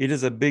 it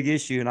is a big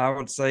issue. And I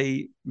would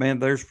say, man,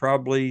 there's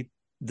probably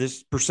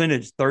this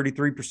percentage,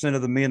 33%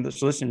 of the men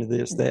that's listening to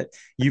this, that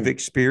you've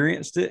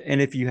experienced it. And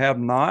if you have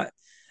not,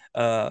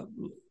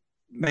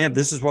 man,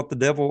 this is what the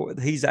devil,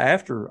 he's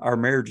after our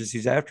marriages.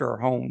 He's after our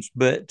homes.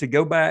 But to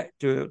go back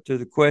to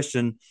the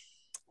question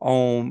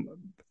on,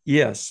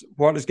 yes,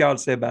 what does God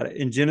say about it?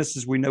 In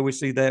Genesis, we know we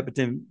see that. But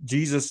then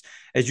Jesus,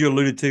 as you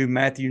alluded to,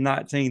 Matthew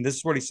 19, this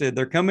is what he said.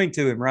 They're coming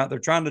to him, right? They're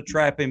trying to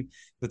trap him,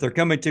 but they're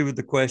coming to with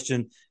the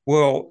question,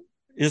 well,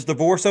 is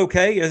divorce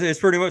okay? It's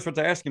pretty much what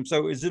they ask him.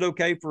 So is it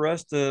okay for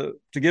us to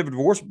give a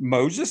divorce?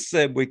 Moses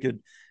said we could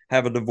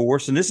have a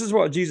divorce. And this is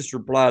what Jesus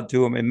replied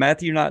to him in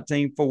Matthew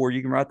 19:4.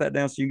 You can write that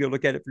down so you can go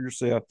look at it for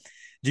yourself.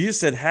 Jesus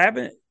said,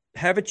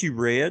 haven't you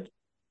read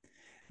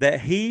that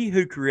he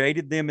who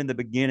created them in the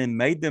beginning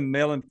made them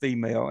male and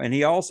female? And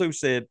he also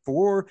said,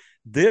 for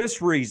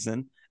this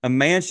reason, a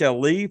man shall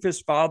leave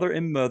his father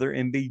and mother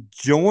and be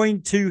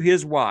joined to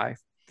his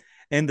wife,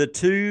 and the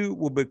two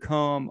will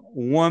become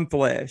one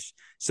flesh.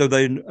 So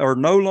they are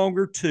no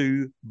longer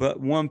two, but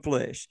one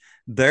flesh.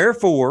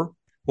 Therefore,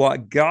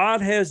 what God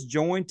has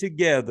joined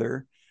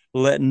together,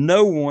 let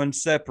no one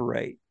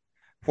separate.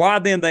 Why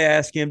then, they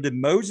asked him, did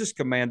Moses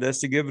command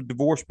us to give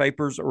divorce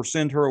papers or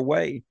send her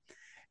away?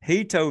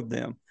 He told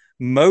them,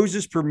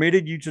 Moses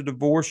permitted you to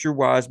divorce your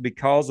wives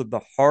because of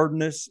the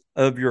hardness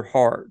of your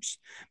hearts.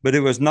 But it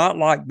was not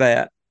like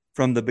that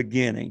from the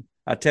beginning.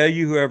 I tell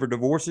you, whoever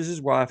divorces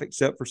his wife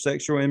except for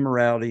sexual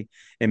immorality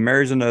and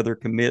marries another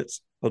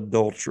commits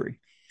adultery.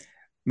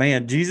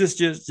 Man, Jesus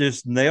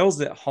just nails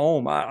it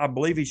home. I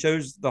believe he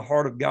shows the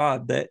heart of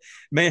God that,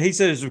 man, he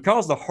says,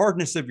 because of the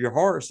hardness of your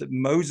hearts that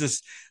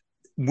Moses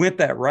went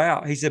that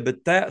route. He said,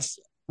 but that's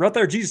right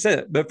there. Jesus said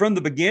it. But from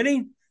the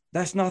beginning,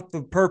 that's not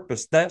the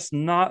purpose. That's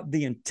not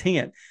the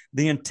intent.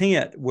 The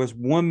intent was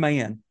one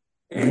man,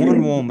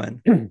 one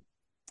woman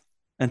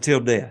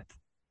until death.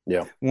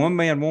 Yeah. One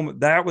man, woman.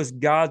 That was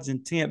God's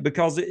intent,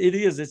 because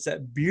it's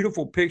that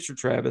beautiful picture,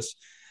 Travis,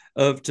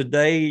 of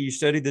today. You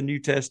study the New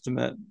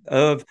Testament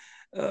of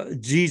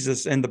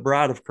Jesus and the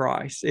bride of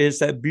Christ. It's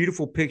that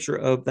beautiful picture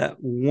of that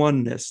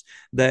oneness.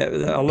 That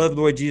I love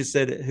the way Jesus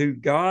said it, who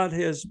God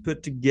has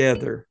put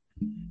together,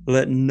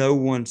 let no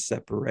one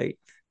separate.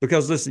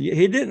 Because listen,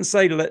 he didn't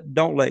say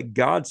don't let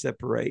God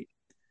separate,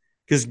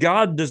 because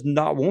God does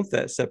not want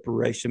that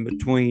separation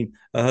between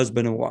a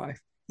husband and wife.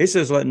 He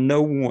says, let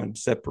no one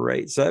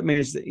separate. So that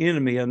means the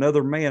enemy,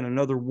 another man,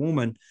 another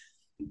woman.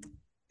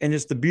 And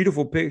it's the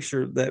beautiful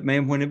picture that,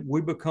 man, when we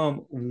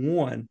become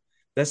one,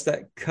 that's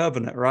that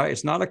covenant, right?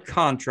 It's not a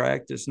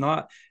contract. It's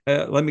not,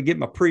 let me get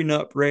my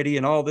prenup ready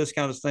and all this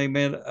kind of thing,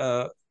 man.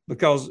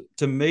 Because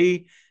to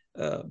me,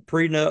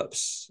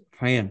 prenups,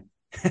 man,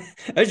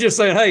 it's just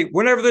saying, hey,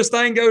 whenever this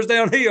thing goes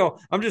downhill,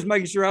 I'm just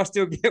making sure I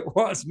still get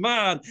what's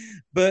mine.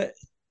 But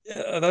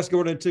that's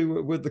going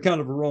into with the kind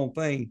of a wrong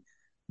thing.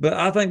 But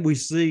I think we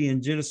see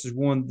in Genesis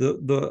 1,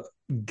 the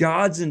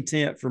God's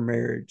intent for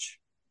marriage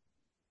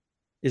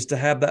is to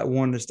have that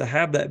oneness, to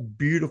have that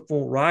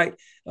beautiful, right?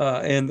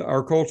 And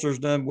our culture's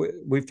done,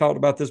 we've talked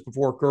about this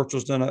before, our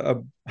culture's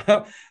done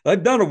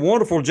they've done a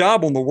wonderful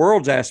job on the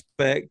world's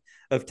aspect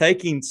of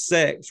taking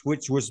sex,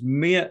 which was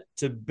meant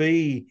to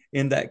be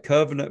in that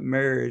covenant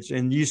marriage,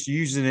 and just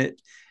using it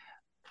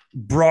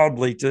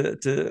broadly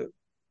to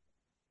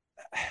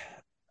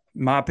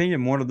my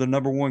opinion, one of the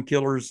number one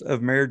killers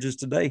of marriages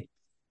today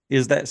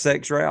is that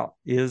sex route,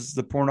 is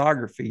the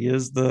pornography,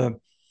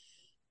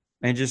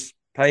 and just,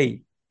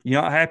 hey,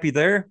 you're not happy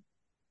there,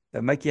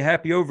 that make you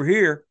happy over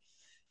here.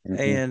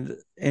 Mm-hmm. And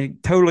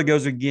it totally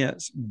goes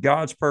against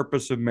God's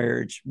purpose of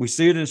marriage. We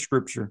see it in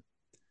Scripture.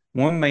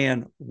 One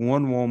man,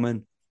 one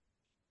woman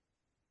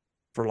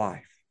for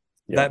life.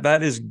 Yeah.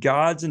 That is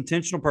God's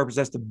intentional purpose.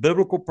 That's the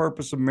biblical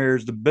purpose of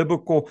marriage. The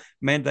biblical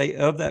mandate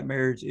of that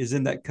marriage is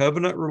in that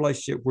covenant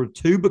relationship where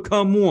two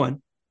become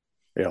one.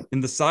 Yeah. In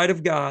the sight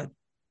of God.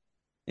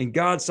 In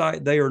God's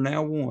sight, they are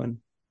now one.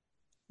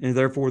 And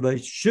therefore, they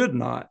should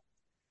not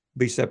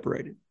be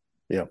separated.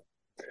 Yeah.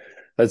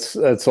 That's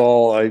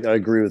all. I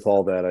agree with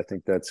all that. I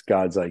think that's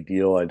God's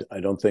ideal. I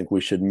don't think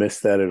we should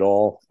miss that at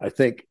all. I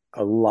think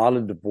a lot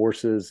of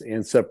divorces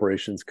and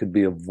separations could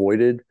be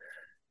avoided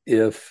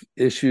if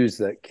issues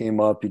that came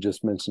up, you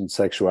just mentioned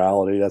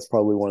sexuality. That's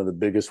probably one of the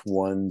biggest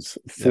ones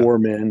for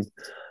men.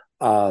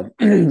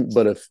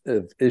 But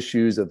if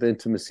issues of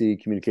intimacy,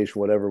 communication,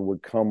 whatever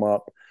would come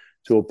up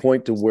to a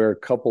point to where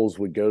couples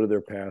would go to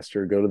their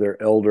pastor, go to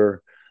their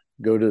elder,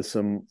 go to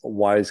some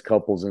wise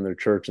couples in their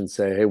church and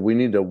say, hey, we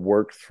need to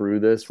work through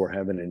this. We're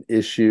having an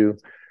issue,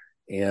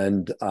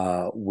 and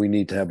we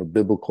need to have a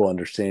biblical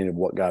understanding of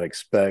what God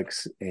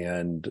expects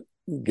and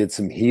get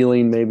some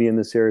healing maybe in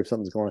this area if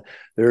something's going on.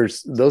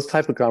 There's those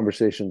type of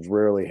conversations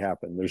rarely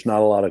happen. There's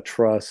not a lot of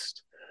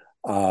trust.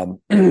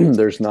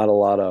 There's not a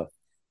lot of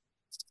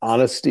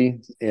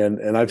honesty,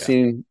 and I've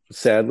seen,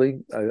 sadly,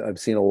 I've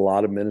seen a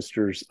lot of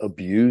ministers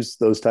abuse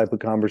those type of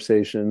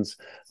conversations.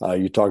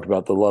 You talked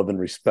about the love and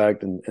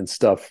respect and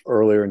stuff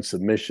earlier, and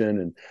submission,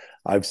 and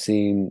I've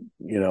seen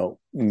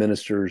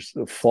ministers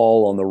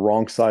fall on the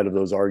wrong side of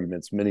those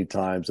arguments many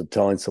times, of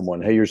telling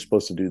someone, hey, you're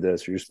supposed to do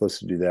this or you're supposed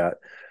to do that.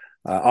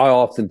 I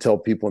often tell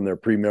people in their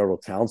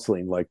premarital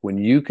counseling, like, when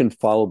you can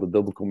follow the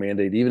biblical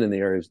mandate, even in the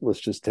areas,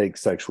 let's just take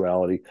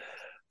sexuality.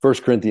 1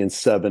 Corinthians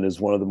 7 is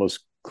one of the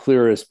most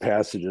clearest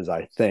passages,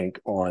 I think,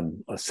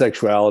 on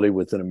sexuality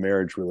within a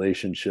marriage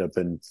relationship.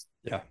 And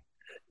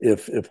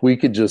if we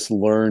could just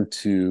learn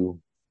to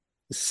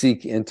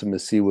seek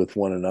intimacy with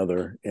one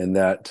another, and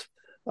that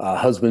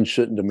husbands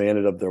shouldn't demand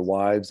it of their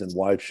wives and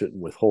wives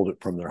shouldn't withhold it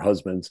from their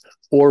husbands,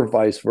 or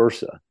vice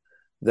versa,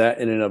 that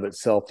in and of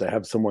itself, to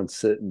have someone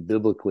sit and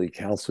biblically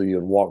counsel you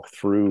and walk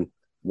through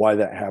why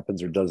that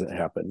happens or doesn't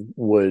happen,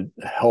 would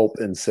help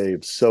and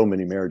save so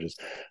many marriages.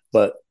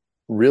 But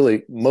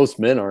really, most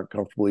men aren't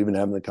comfortable even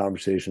having the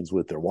conversations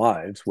with their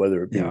wives,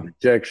 whether it be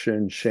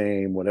rejection,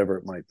 shame, whatever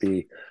it might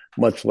be,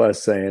 much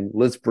less saying,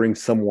 let's bring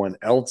someone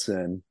else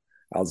in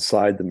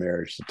outside the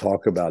marriage to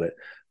talk about it.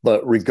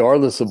 But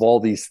regardless of all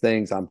these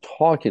things I'm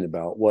talking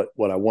about, what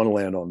I want to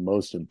land on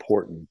most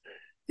important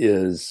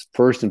is,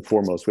 first and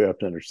foremost, we have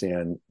to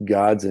understand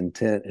God's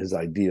intent, his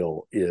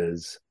ideal,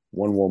 is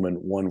one woman,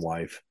 one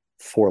wife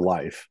for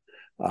life.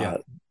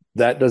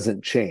 That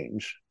doesn't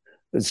change.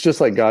 It's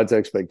just like God's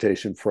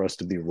expectation for us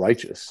to be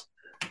righteous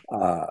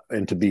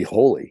and to be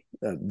holy.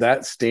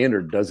 That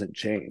standard doesn't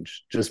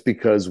change just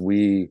because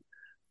we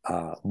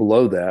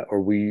below that,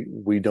 or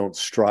we don't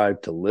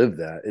strive to live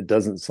that. It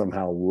doesn't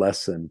somehow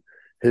lessen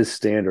his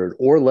standard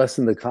or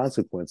lessen the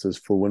consequences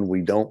for when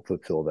we don't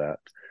fulfill that.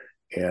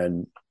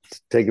 And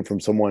to take it from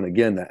someone,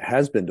 again, that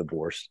has been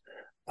divorced,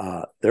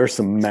 there are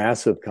some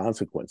massive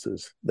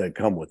consequences that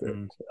come with it.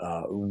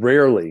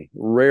 Rarely,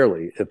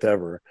 if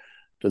ever,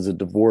 does a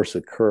divorce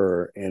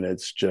occur and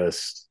it's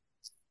just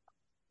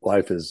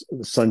life is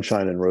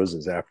sunshine and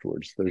roses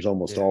afterwards. There's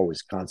almost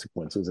always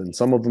consequences, and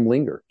some of them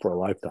linger for a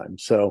lifetime.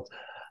 So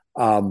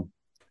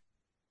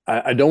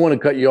I don't want to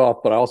cut you off,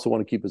 but I also want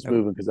to keep us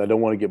moving because I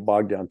don't want to get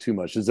bogged down too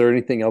much. Is there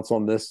anything else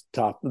on this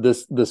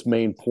this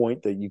main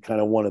point that you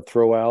kind of want to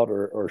throw out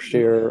or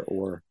share?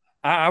 Or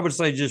I would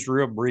say, just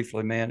real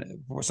briefly,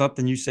 man,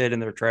 something you said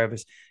in there,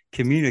 Travis,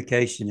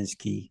 communication is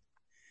key.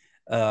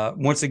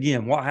 Once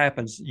again, what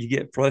happens? You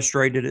get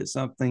frustrated at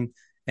something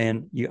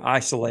and you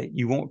isolate.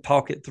 You won't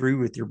talk it through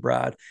with your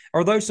bride.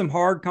 Are those some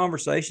hard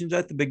conversations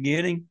at the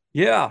beginning?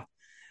 Yeah.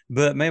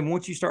 But man,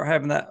 once you start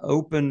having that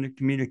open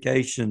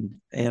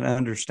communication and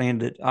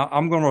understand it,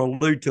 I'm going to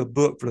allude to a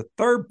book for the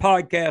third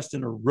podcast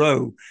in a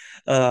row.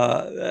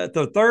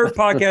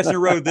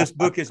 This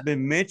book has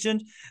been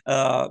mentioned.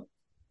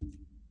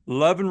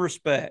 Love and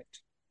Respect.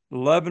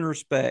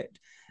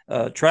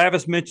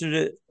 Travis mentioned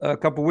it a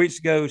couple of weeks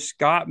ago.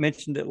 Scott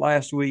mentioned it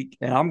last week,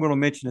 and I'm going to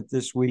mention it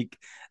this week.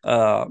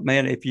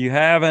 Man, if you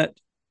haven't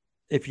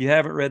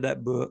read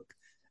that book,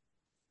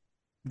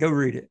 go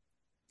read it.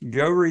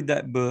 Go read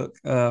that book.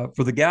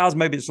 For the guys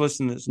maybe it's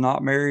listening that's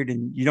not married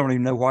and you don't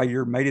even know why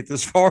you're made it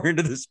this far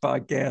into this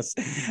podcast.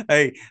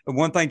 Hey,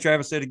 one thing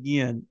Travis said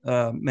again,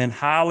 man,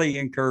 highly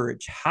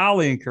encourage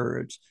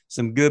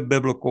some good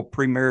biblical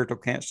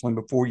premarital counseling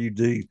before you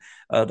do,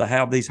 to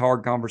have these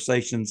hard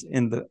conversations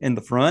in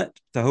the front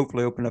to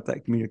hopefully open up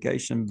that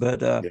communication.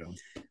 But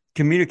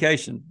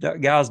communication,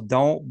 guys,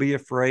 don't be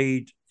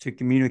afraid to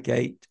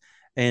communicate.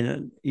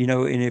 And,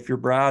 and if your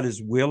bride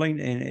is willing,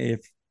 and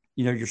if,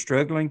 you're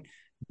struggling,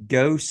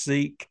 go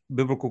seek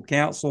biblical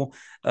counsel.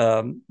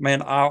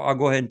 Man, I'll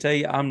go ahead and tell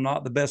you, I'm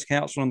not the best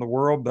counselor in the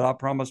world, but I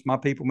promise my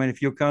people, man,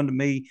 if you'll come to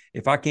me,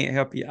 if I can't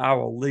help you, I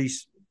will at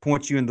least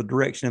point you in the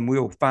direction, and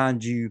we'll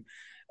find you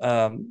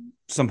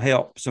some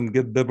help, some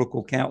good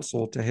biblical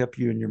counsel to help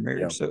you in your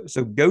marriage.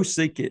 So go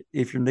seek it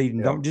if you're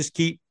needing. Don't just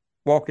keep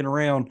walking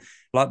around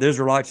like the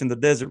Israelites in the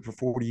desert for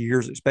 40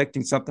 years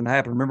expecting something to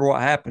happen. Remember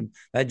what happened?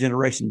 That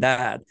generation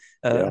died.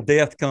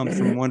 Death comes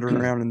from wandering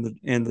around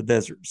in the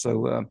desert.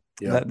 So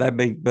that'd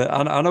be. But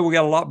I know we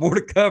got a lot more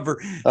to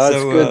cover. That's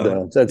good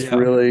though. That's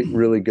really,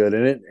 really good.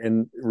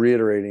 And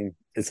reiterating,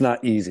 it's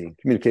not easy.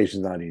 Communication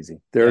is not easy.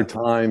 There are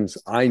times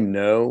I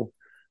know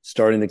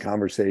starting the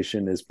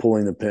conversation is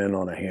pulling the pin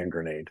on a hand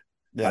grenade.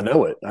 I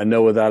know it. I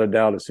know without a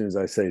doubt, as soon as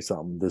I say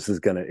something, this is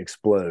going to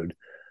explode.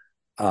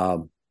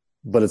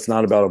 But it's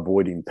not about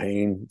avoiding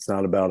pain. It's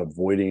not about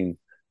avoiding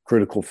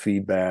critical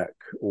feedback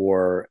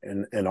or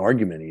an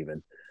argument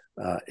even.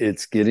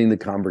 It's getting the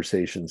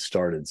conversation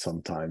started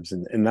sometimes,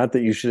 and not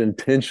that you should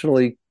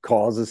intentionally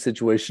cause a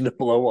situation to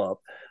blow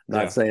up.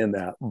 Not saying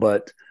that,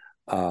 but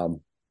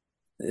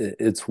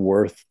it's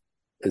worth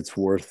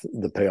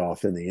the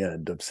payoff in the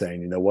end of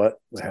saying, you know what,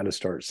 I had to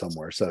start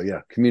somewhere. So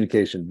yeah,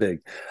 communication big.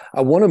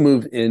 I want to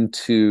move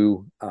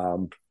into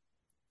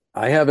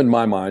I have in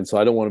my mind, so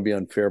I don't want to be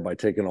unfair by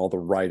taking all the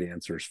right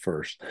answers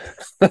first.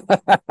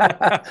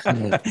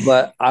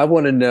 But I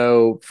want to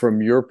know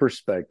from your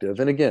perspective,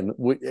 and again,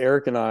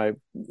 Eric and I,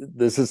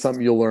 this is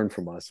something you'll learn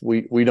from us.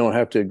 We don't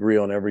have to agree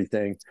on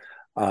everything.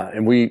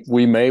 And we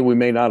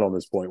may not on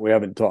this point. We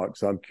haven't talked,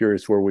 so I'm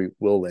curious where we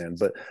will land.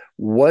 But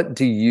what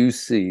do you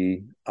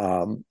see?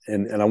 And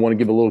I want to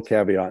give a little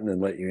caveat and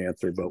then let you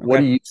answer. But what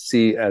do you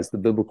see as the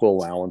biblical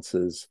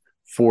allowances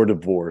for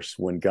divorce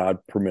when God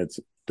permits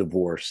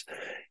divorce?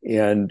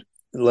 And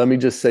let me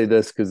just say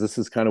this, because this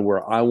is kind of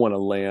where I want to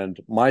land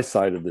my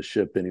side of the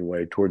ship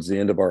anyway, towards the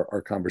end of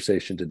our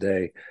conversation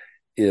today,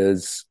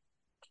 is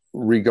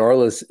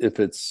regardless if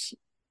it's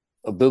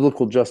a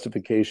biblical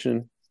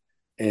justification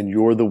and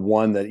you're the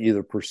one that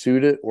either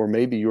pursued it, or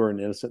maybe you're an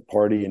innocent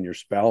party and your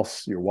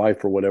spouse, your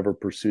wife or whatever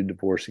pursued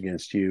divorce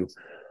against you,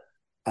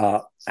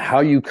 how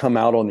you come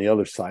out on the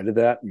other side of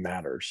that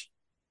matters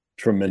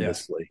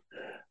tremendously.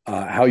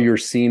 How you're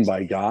seen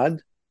by God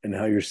and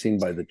how you're seen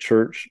by the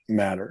church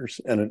matters.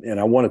 And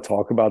I want to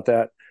talk about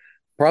that,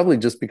 probably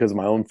just because of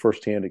my own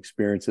firsthand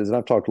experiences. And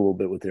I've talked a little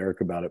bit with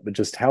Eric about it, but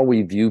just how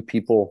we view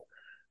people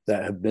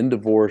that have been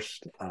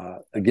divorced,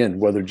 again,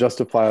 whether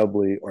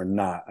justifiably or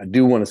not. I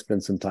do want to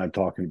spend some time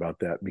talking about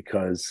that,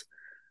 because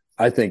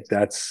I think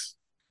that's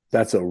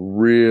a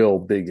real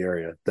big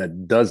area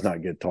that does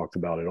not get talked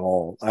about at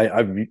all.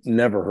 I've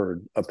never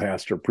heard a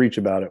pastor preach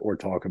about it or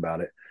talk about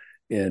it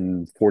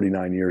in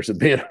 49 years of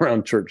being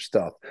around church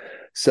stuff.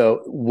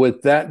 So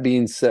with that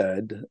being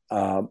said,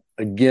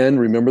 again,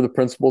 remember the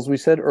principles we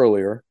said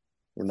earlier.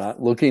 We're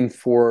not looking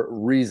for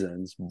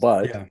reasons,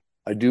 but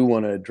I do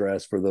want to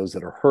address, for those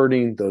that are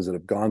hurting, those that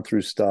have gone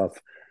through stuff,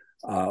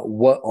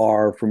 what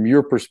are, from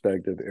your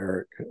perspective,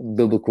 Eric,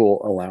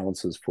 biblical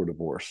allowances for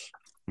divorce?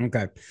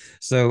 Okay.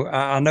 So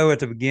I know at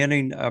the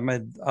beginning,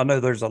 I know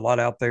there's a lot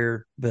out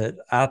there, but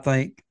I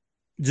think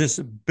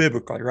just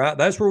biblically, right?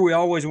 That's where we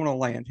always want to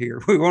land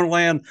here. We want to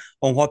land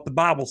on what the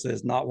Bible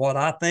says, not what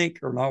I think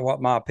or not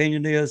what my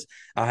opinion is.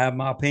 I have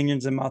my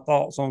opinions and my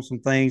thoughts on some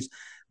things,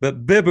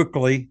 but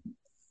biblically,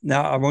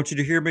 now I want you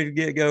to hear me to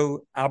get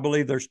go. I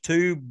believe there's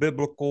two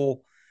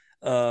biblical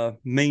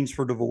means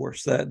for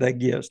divorce that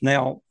gives.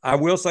 Now, I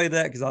will say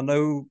that because I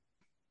know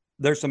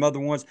there's some other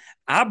ones.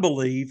 I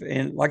believe,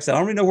 and like I said, I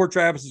don't even know where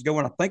Travis is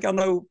going. I think I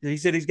know he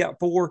said he's got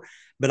 4,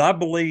 but I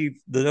believe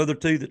the other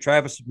 2 that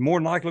Travis is more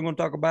than likely going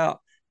to talk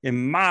about,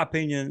 in my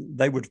opinion,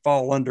 they would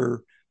fall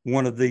under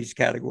one of these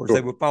categories. Sure.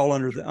 They would fall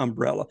under the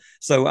umbrella.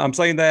 So I'm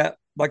saying that,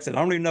 like I said, I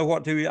don't even know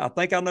what to. I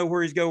think I know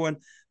where he's going,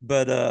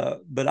 but I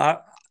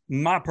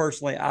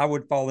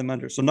would fall him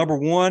under. So number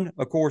 1,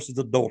 of course, is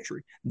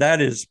adultery.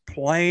 That is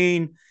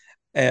plain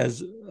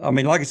as,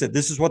 like I said,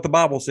 this is what the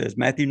Bible says,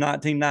 Matthew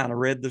 19:9. I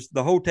read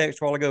the whole text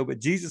a while ago, but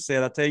Jesus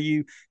said, I tell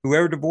you,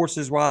 whoever divorces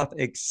his wife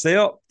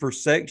except for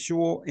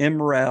sexual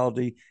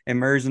immorality and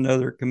marries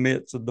another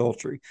commits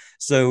adultery.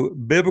 So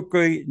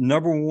biblically,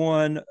 number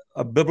 1,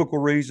 a biblical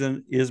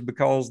reason is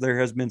because there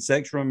has been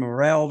sexual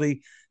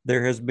immorality.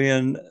 There has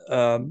been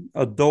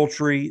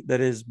adultery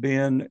that has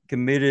been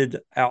committed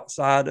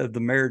outside of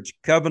the marriage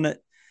covenant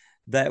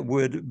that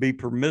would be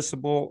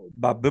permissible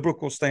by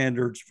biblical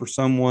standards for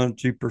someone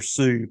to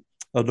pursue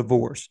a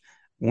divorce.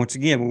 Once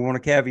again, we want to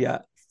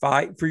caveat,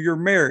 fight for your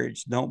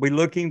marriage. Don't be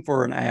looking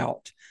for an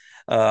out.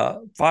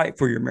 Fight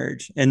for your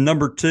marriage. And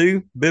number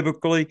 2,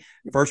 biblically,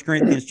 1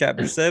 Corinthians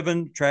chapter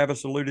 7,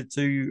 Travis alluded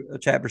to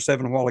chapter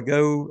 7 a while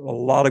ago, a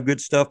lot of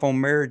good stuff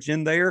on marriage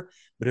in there,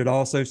 but it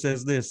also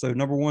says this. So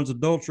number 1 is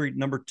adultery.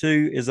 Number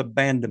 2 is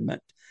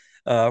abandonment.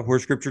 Where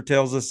scripture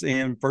tells us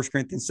in 1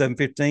 Corinthians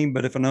 7:15,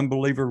 but if an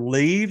unbeliever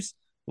leaves,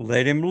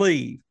 let him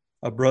leave.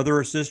 A brother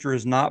or sister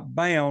is not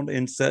bound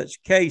in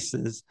such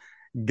cases.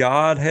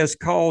 God has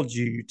called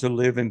you to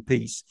live in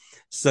peace.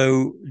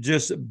 So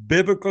just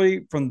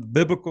biblically, from the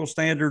biblical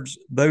standards,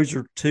 those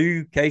are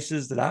 2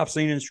 cases that I've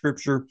seen in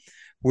scripture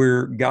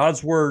where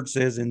God's word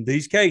says in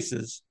these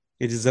cases,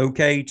 it is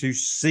okay to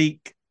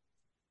seek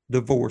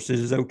divorce. It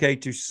is okay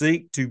to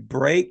seek to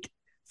break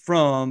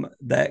from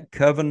that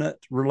covenant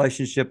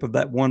relationship of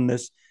that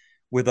oneness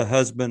with a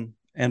husband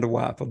and a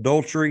wife,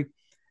 adultery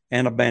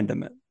and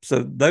abandonment.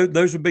 So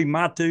those would be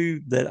my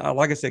 2 that,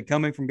 like I said,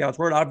 coming from God's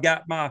word. I've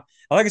got my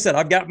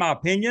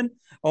opinion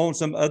on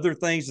some other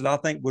things that I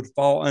think would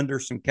fall under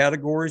some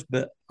categories,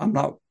 but I'm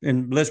not,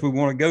 unless we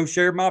want to go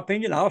share my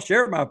opinion, I'll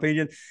share my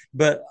opinion.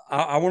 But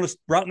I want to,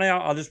 right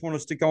now, I just want to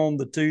stick on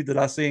the 2 that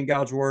I see in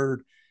God's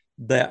word,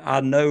 that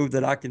I know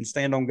that I can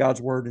stand on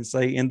God's word and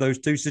say in those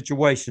 2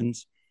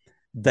 situations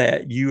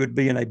that you would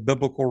be in a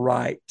biblical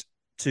right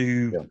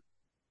to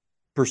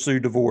pursue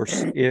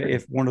divorce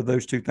if one of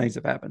those 2 things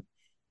have happened.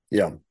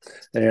 Yeah.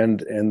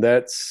 And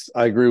that's,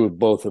 I agree with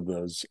both of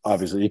those.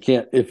 Obviously, you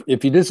can't,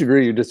 if you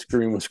disagree, you're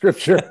disagreeing with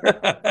scripture.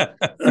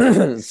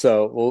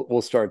 So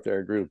we'll start there.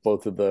 I agree with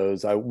both of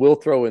those. I will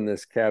throw in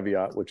this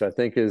caveat, which I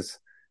think is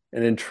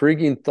an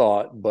intriguing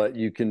thought, but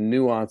you can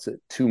nuance it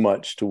too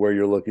much to where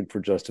you're looking for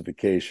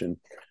justification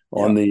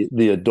on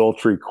the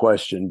adultery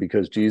question,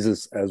 because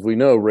Jesus, as we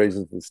know,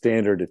 raises the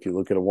standard. If you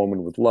look at a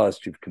woman with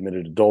lust, you've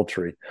committed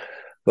adultery.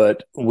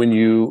 But when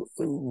you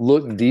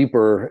look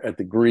deeper at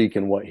the Greek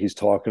and what he's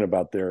talking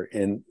about there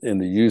in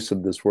the use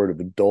of this word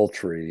of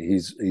adultery,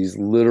 he's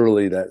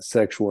literally that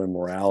sexual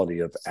immorality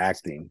of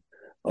acting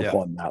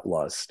upon that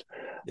lust.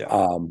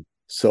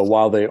 So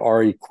while they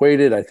are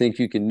equated, I think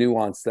you can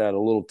nuance that a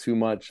little too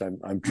much.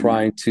 I'm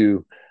trying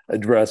to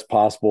address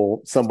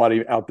possible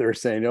somebody out there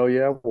saying, oh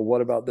yeah, well,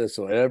 what about this?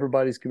 So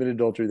everybody's committed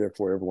adultery,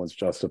 therefore everyone's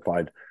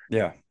justified.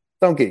 Yeah.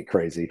 Don't get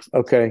crazy.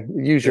 Okay.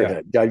 Use your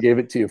head. God gave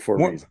it to you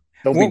for a reason.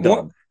 Don't be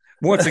dumb.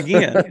 Once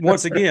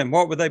again,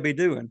 what would they be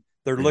doing?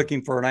 They're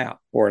looking for an out.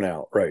 Or an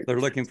out, right. They're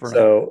looking for an out.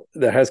 So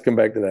that has come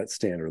back to that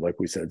standard, like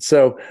we said.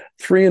 So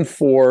 3 and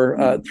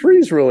 4, 3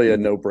 is really a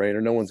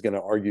no-brainer. No one's going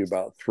to argue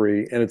about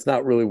 3. And it's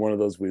not really one of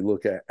those we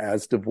look at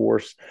as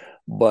divorce.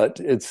 But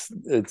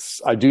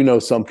it's I do know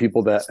some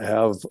people that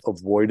have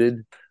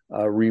avoided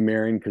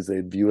remarrying because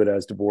they view it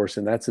as divorce.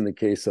 And that's in the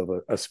case of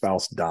a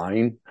spouse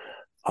dying.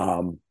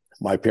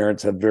 My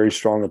parents have very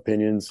strong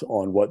opinions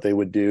on what they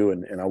would do,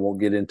 and I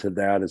won't get into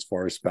that as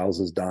far as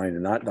spouses dying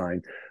and not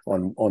dying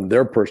on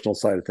their personal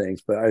side of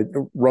things. But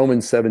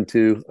Romans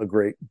 7:2, a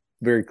great,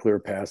 very clear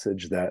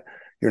passage that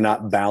you're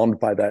not bound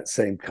by that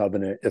same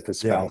covenant. If a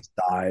spouse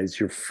dies,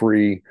 you're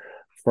free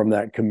from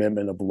that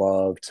commitment of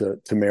love to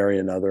marry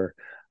another.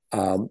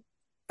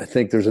 I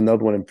think there's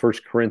another one in 1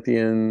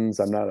 Corinthians.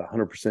 I'm not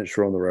 100%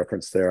 sure on the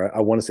reference there. I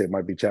want to say it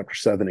might be chapter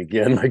 7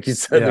 again. Like you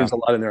said, there's a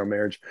lot in there on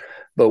marriage,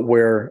 but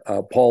where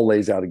Paul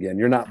lays out again,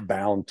 you're not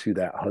bound to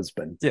that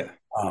husband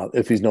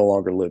if he's no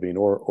longer living,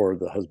 or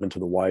the husband to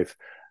the wife.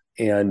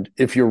 And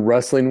if you're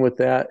wrestling with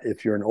that,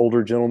 if you're an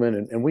older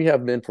gentleman, and we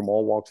have men from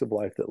all walks of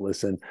life that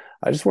listen,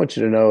 I just want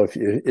you to know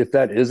if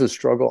that is a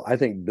struggle, I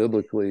think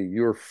biblically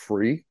you're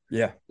free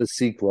to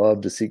seek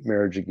love, to seek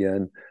marriage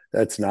again.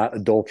 That's not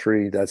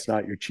adultery. That's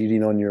not you're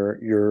cheating on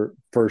your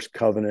first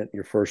covenant,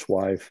 your first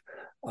wife.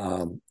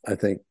 I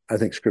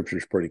think Scripture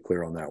is pretty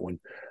clear on that one.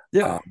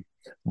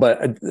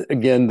 But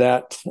again,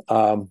 that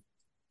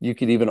you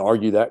could even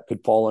argue that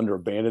could fall under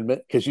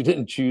abandonment because you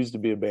didn't choose to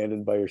be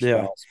abandoned by your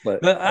spouse.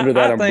 But under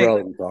that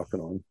umbrella we're talking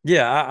on.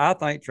 I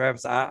think,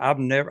 Travis, I've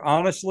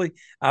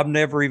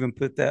never even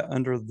put that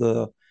under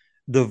the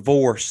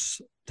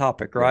divorce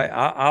topic, right?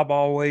 I've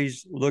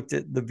always looked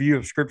at the view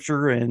of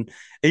Scripture, and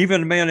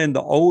even, man, in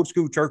the old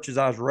school churches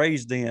I was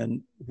raised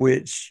in,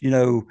 which,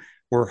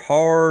 were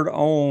hard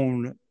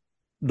on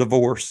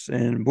divorce,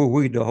 and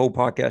we do a whole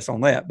podcast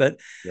on that.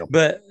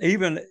 But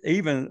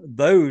even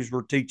those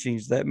were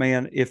teachings that,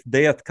 man, if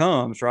death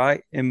comes,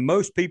 right, and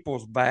most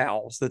people's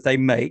vows that they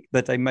make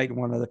to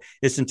one another,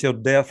 it's until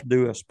death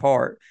do us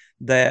part.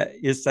 That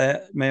is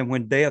that, man,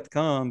 when death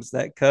comes,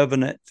 that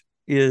covenant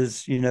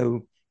is,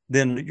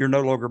 then you're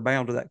no longer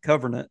bound to that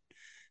covenant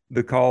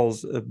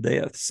because of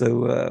death.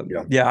 So,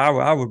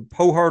 I would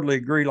wholeheartedly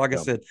agree. Like I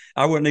said,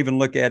 I wouldn't even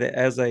look at it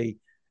as a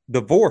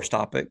divorce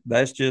topic.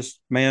 That's just,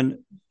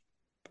 man,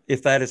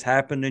 if that has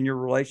happened in your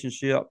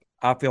relationship,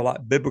 I feel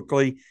like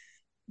biblically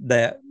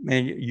that,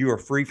 man, you are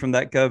free from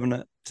that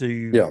covenant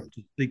to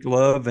seek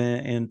love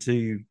and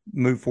to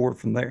move forward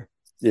from there.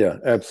 Yeah,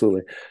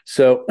 absolutely.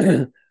 So,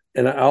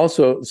 and I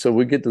also, so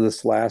we get to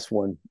this last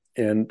one,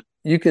 and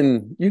you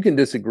can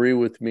disagree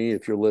with me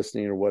if you're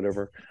listening or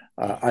whatever.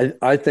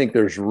 I think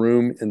there's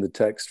room in the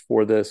text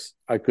for this.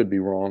 I could be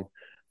wrong.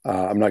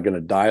 I'm not going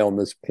to die on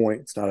this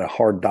point. It's not a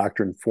hard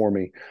doctrine for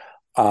me.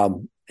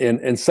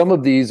 And some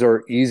of these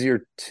are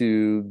easier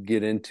to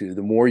get into.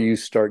 The more you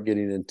start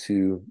getting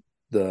into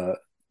the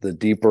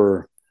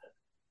deeper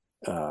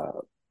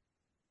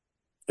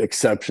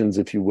exceptions,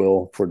 if you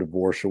will, for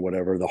divorce or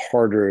whatever, the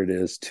harder it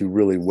is to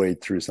really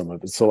wade through some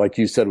of it. So like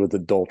you said, with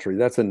adultery,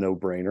 that's a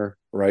no-brainer,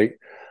 right?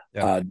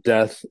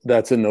 Death,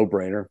 that's a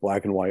no-brainer,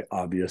 black and white,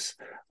 obvious.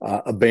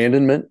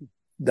 Abandonment,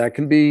 that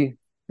can be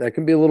a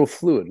little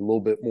fluid, a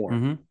little bit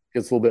more.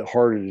 It's a little bit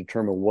harder to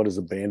determine what does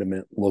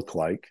abandonment look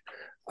like.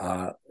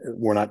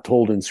 We're not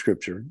told in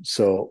Scripture,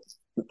 so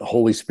the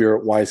Holy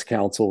Spirit, wise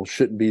counsel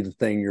shouldn't be the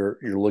thing you're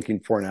looking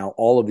for now.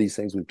 All of these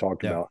things we've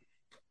talked about.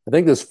 I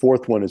think this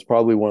fourth one is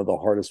probably one of the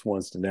hardest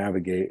ones to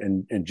navigate,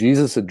 and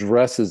Jesus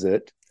addresses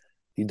it.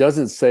 He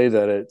doesn't say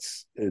that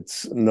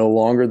it's no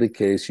longer the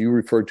case. You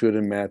referred to it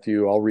in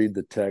Matthew. I'll read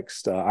the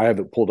text. I have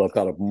it pulled up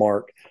out of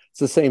Mark. It's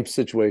the same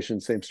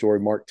situation, same story.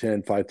 Mark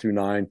 10,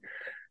 5-9.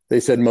 They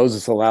said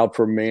Moses allowed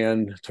for a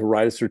man to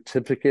write a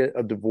certificate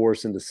of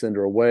divorce and to send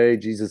her away.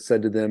 Jesus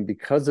said to them,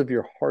 because of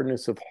your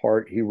hardness of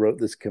heart, he wrote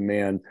this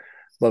command.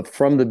 But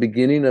from the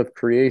beginning of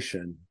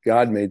creation,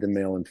 God made them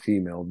male and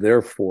female.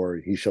 Therefore,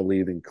 he shall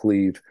leave and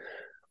cleave.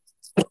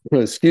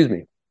 Excuse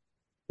me.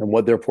 And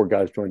what therefore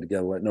God has joined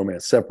together, let no man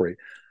separate.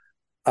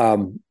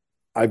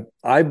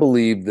 I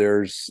believe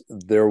there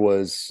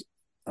was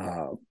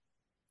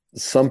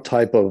some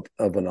type of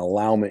an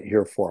allowance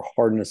here for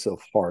hardness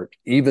of heart,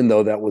 even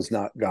though that was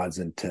not God's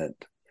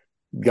intent.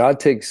 God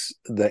takes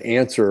the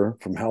answer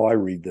from how I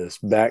read this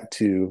back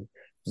to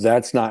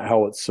that's not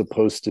how it's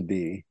supposed to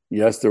be.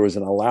 Yes, there was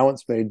an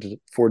allowance made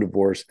for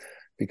divorce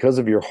because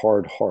of your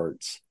hard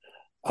hearts.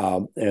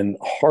 And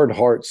hard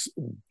hearts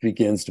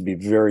begins to be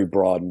very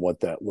broad in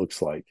what that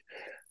looks like.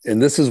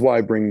 And this is why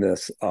I bring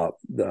this up.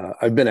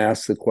 I've been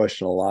asked the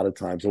question a lot of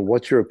times, well,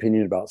 what's your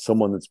opinion about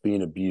someone that's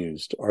being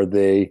abused? Are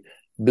they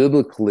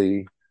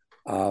biblically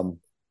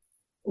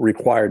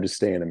required to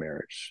stay in a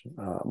marriage?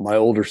 My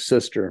older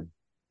sister,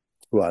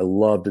 who I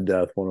love to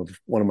death,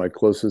 one of my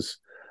closest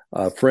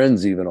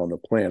friends even on the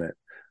planet,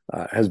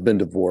 has been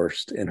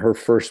divorced. In her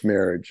first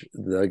marriage,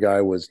 the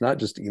guy was not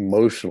just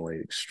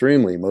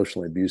extremely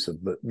emotionally abusive,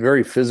 but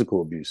very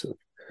physical abusive.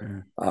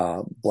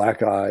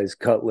 Black eyes,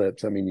 cut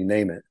lips, I mean, you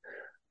name it.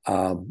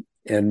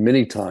 And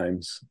many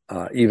times,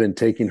 even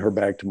taking her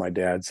back to my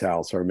dad's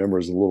house, I remember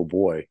as a little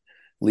boy,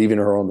 leaving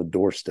her on the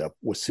doorstep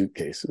with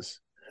suitcases.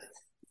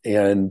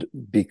 And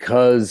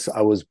because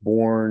I was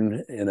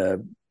born in a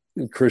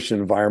Christian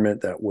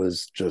environment that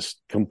was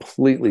just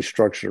completely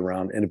structured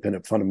around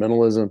independent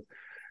fundamentalism,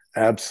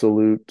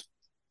 absolute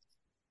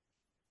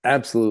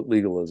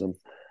legalism,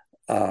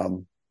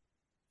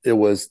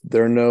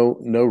 there are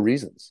no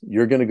reasons.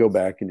 You're going to go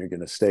back and you're going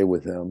to stay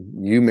with him.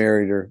 You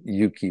married her,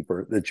 you keep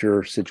her. That's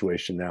your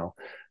situation now.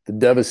 The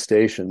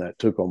devastation that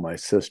took on my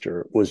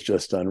sister was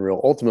just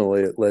unreal.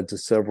 Ultimately, it led to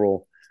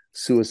several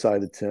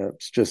suicide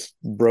attempts, just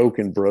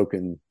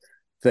broken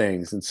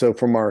things. And so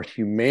from our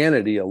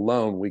humanity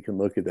alone, we can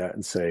look at that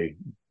and say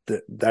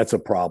that's a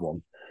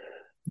problem.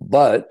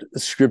 But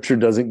scripture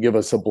doesn't give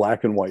us a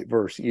black and white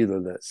verse either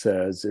that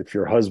says if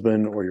your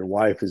husband or your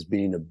wife is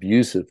being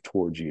abusive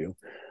towards you,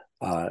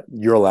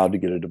 you're allowed to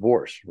get a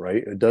divorce,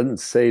 right? It doesn't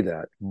say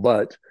that,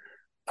 but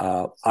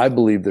I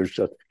believe there's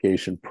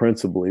justification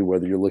principally,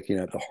 whether you're looking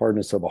at the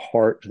hardness of a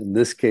heart, in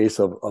this case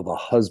of a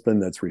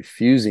husband that's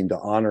refusing to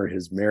honor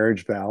his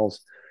marriage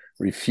vows,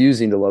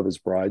 refusing to love his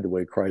bride the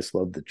way Christ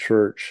loved the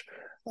church,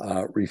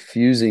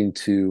 refusing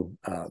to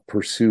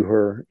pursue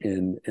her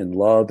in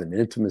love and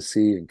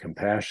intimacy and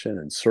compassion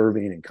and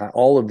serving and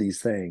all of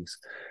these things,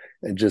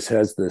 and just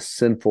has this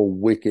sinful,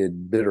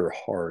 wicked, bitter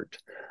heart.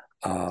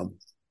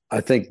 I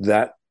think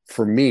that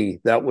for me,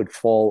 that would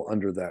fall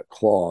under that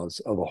clause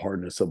of a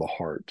hardness of a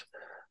heart.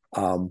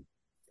 And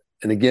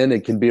again,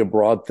 it can be a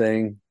broad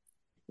thing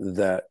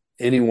that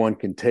anyone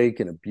can take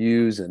and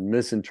abuse and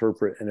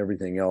misinterpret and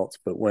everything else.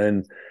 But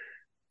when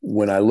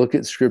I look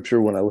at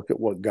scripture, when I look at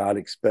what God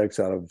expects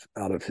out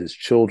of his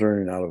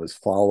children and out of his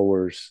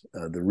followers,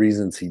 the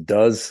reasons he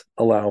does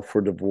allow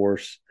for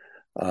divorce,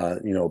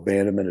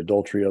 abandonment,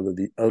 adultery,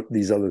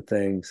 these other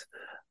things,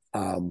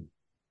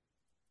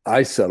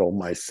 I settle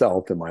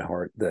myself in my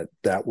heart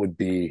that would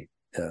be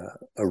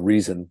a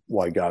reason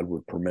why God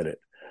would permit it.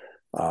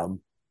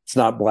 It's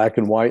not black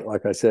and white.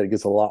 Like I said, it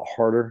gets a lot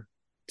harder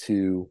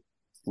to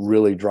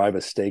really drive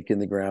a stake in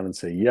the ground and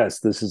say, yes,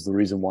 this is the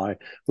reason why,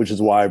 which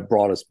is why I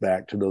brought us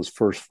back to those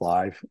first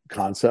 5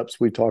 concepts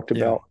we talked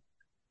about.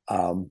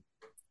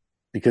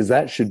 Because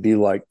that should be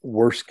like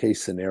worst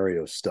case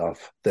scenario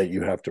stuff that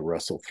you have to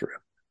wrestle through.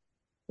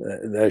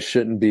 That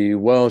shouldn't be,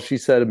 well, she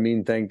said a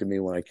mean thing to me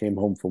when I came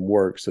home from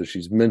work, so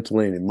she's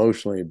mentally and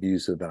emotionally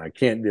abusive and I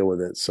can't deal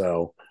with it.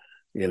 So,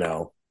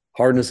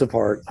 hardness of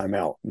heart, I'm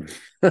out.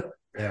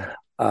 Yeah.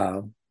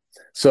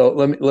 So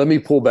let me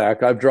pull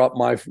back. I've dropped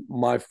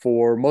my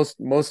 4.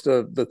 Most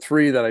of the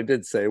 3 that I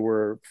did say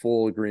were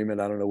full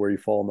agreement. I don't know where you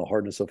fall in the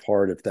hardness of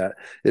heart,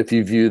 if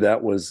you view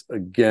that was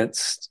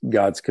against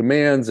God's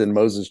commands and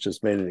Moses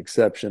just made an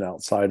exception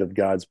outside of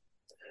God's,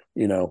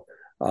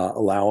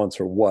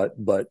 allowance or what.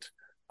 But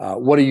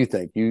what do you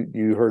think?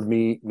 You heard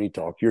me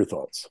talk. Your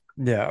thoughts?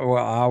 Yeah.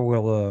 Well, I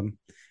will.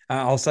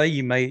 I'll say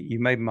you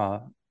made my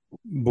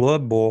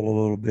blood boil a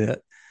little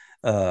bit.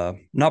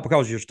 Not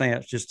because of your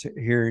stance, just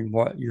hearing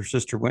what your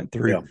sister went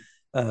through.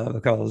 Yeah.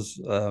 Because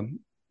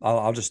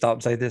I'll just stop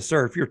and say this,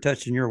 sir. If you're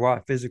touching your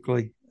wife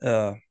physically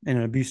in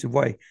an abusive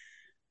way,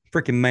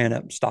 freaking man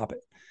up and stop it.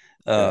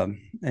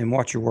 And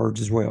watch your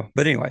words as well.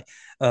 But anyway,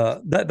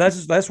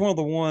 that's one of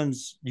the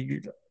ones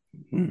you.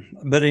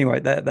 But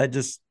anyway, that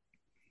just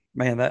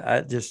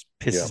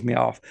pisses me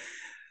off.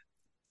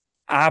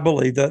 I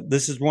believe that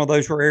this is one of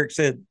those where Eric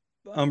said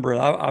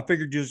umbrella. I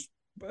figured just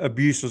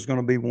abuse was going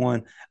to be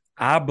one.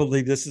 I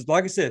believe this is,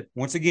 like I said,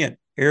 once again,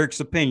 Eric's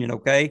opinion.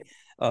 Okay.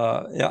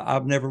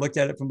 I've never looked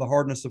at it from the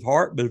hardness of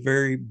heart, but a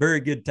very, very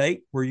good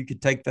take where you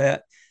could take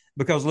that.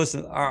 Because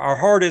listen, our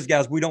heart is,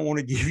 guys, we don't want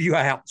to give you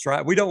outs,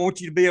 right? We don't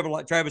want you to be able,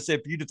 like Travis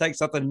said, for you to take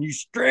something and you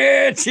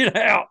stretch it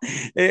out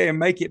and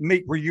make it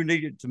meet where you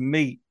need it to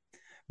meet.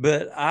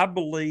 But I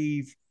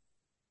believe,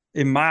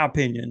 in my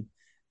opinion,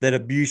 that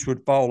abuse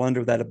would fall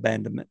under that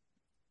abandonment.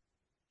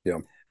 Yeah.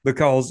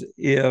 Because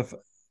if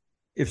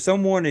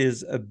someone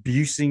is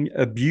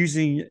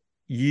abusing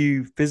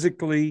you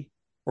physically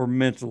or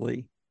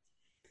mentally,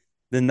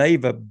 then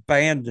they've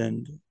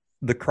abandoned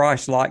the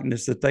Christ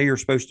likeness that they are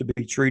supposed to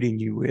be treating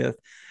you with.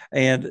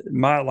 And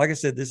like I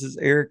said, this is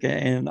Eric,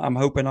 and I'm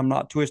hoping I'm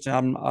not twisting.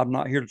 I'm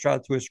not here to try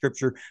to twist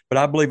scripture, but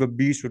I believe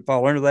abuse would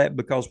fall under that,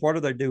 because what are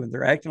they doing?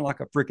 They're acting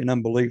like a freaking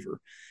unbeliever.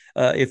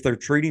 If they're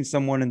treating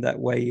someone in that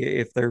way,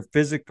 if they're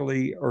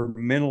physically or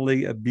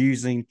mentally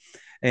abusing,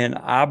 and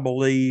I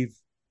believe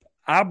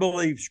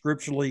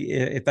scripturally,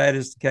 if that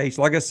is the case,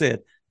 like I said,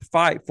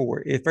 fight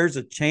for it. If there's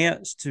a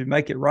chance to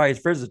make it right,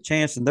 if there's a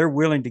chance and they're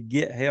willing to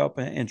get help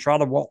and try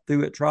to walk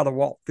through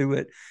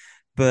it.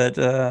 But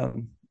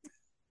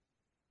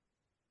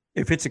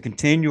if it's a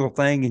continual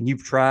thing and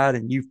you've tried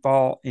and you've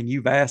fought and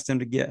you've asked them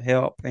to get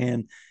help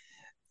and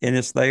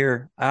it's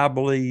there, I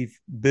believe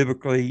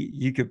biblically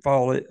you could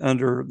fall it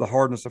under the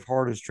hardness of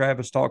heart, as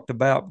Travis talked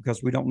about,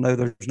 because we don't know,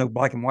 there's no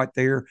black and white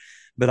there.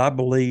 But I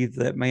believe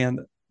that, man,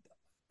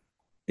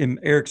 in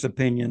Eric's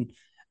opinion,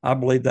 I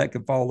believe that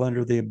could fall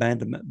under the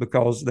abandonment,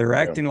 because they're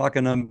acting like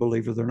an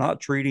unbeliever. They're not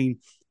treating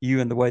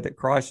you in the way that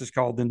Christ has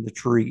called them to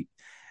treat.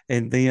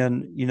 And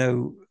then,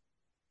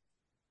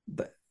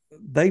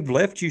 they've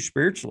left you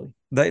spiritually.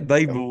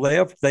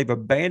 They've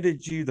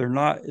abandoned you. They're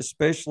not,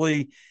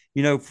 especially,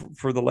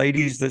 for the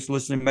ladies that's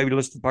listening, maybe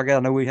listen to the podcast. I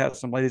know we have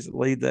some ladies that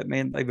lead that,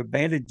 man, they've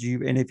abandoned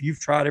you. And if you've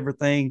tried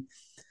everything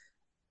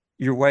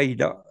your way, you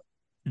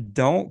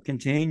don't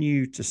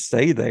continue to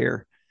stay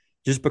there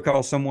just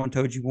because someone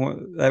told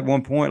you at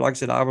one point. Like I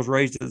said, I was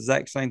raised the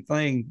exact same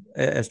thing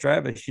as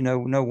Travis.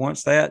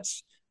 Once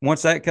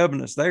that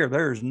covenant's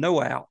there's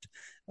no out.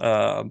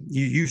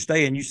 You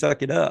stay and you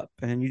suck it up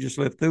and you just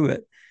live through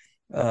it.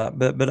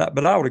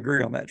 But I would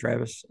agree on that,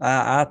 Travis.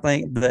 I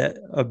think that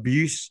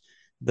abuse,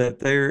 that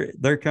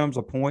there comes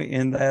a point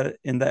in that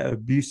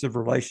abusive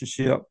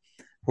relationship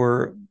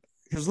where,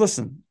 because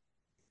listen,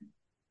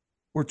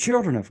 we're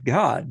children of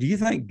God. Do you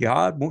think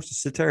God wants to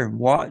sit there and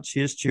watch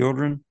his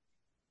children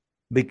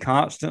be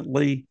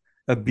constantly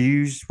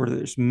abused, whether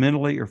it's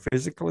mentally or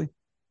physically?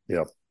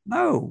 Yep.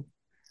 No.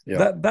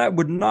 Yep. That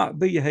would not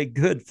be a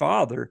good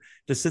father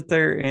to sit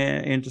there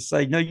and to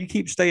say, no, you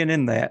keep staying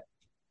in that.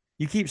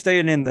 You keep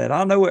staying in that.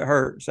 I know it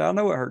hurts.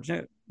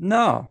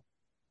 No.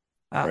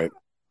 Right.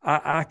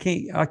 I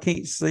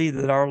can't see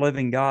that our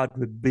living God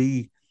would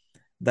be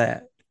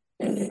that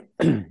in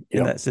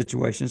that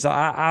situation. So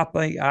I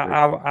think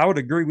I would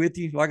agree with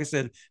you. Like I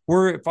said,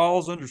 where it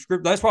falls under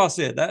scripture. That's why I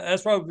said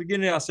that's why at the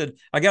beginning I said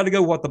I got to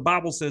go what the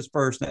Bible says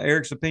first. Now,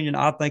 Eric's opinion,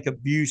 I think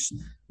abuse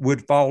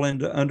would fall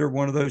under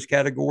one of those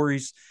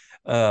categories.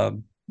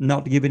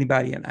 Not to give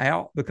anybody an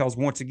out, because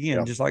once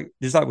again, just like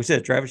we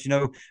said, Travis,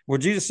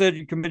 Jesus said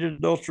you committed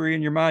adultery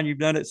in your mind, you've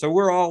done it. So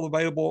we're all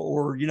available,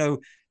 or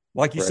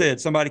like you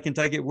said, somebody can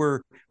take it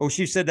where,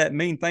 she said that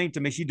mean thing to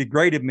me, she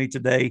degraded me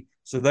today,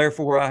 so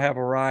therefore I have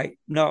a right.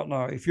 No,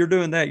 if you're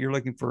doing that, you're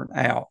looking for an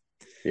out.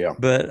 Yeah.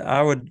 But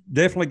I would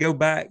definitely go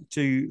back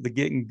to the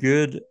getting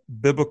good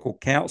biblical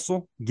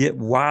counsel, get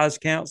wise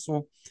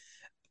counsel,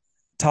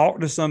 talk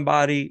to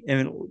somebody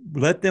and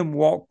let them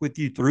walk with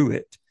you through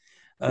it.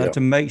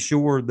 To make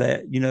sure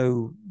that,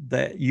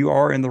 that you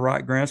are in the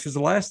right grounds. Because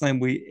the last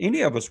thing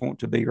any of us want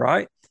to be,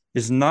 right,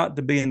 is not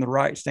to be in the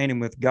right standing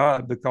with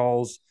God,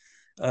 because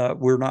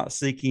we're not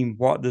seeking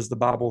what does the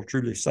Bible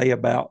truly say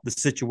about the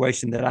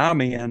situation that I'm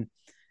in,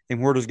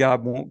 and where does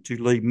God want to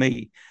lead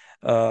me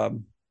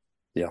in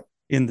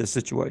this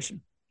situation.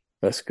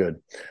 That's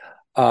good.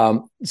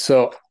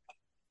 So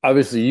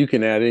obviously you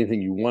can add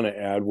anything you want to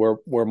add.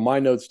 Where my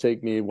notes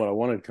take me, what I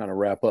want to kind of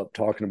wrap up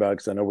talking about,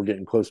 because I know we're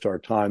getting close to our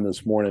time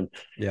this morning,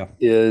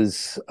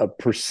 is a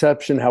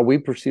perception, how we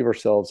perceive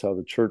ourselves, how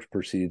the church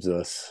perceives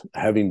us,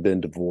 having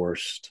been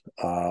divorced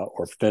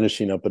or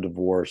finishing up a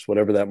divorce,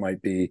 whatever that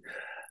might be.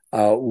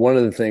 One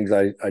of the things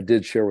I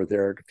did share with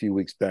Eric a few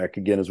weeks back,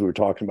 again, as we were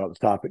talking about the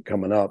topic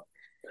coming up,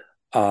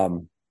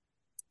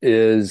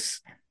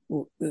 is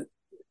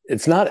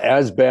it's not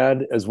as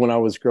bad as when I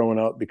was growing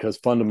up, because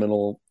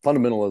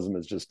fundamentalism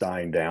is just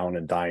dying down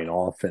and dying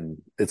off,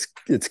 and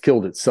it's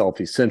killed itself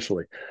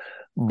essentially.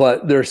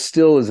 But there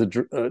still is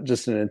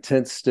just an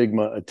intense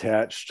stigma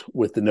attached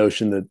with the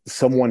notion that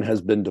someone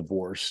has been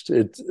divorced.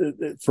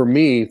 For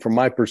me, from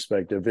my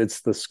perspective,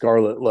 it's the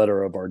scarlet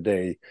letter of our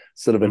day.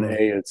 Instead of an A,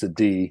 it's a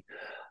D.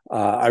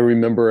 I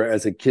remember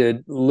as a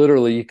kid,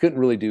 literally, you couldn't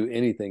really do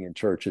anything in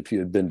church if you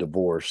had been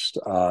divorced.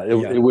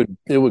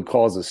 It would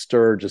cause a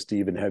stir just to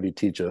even have you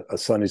teach a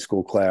Sunday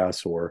school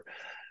class, or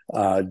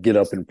get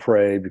up and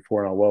pray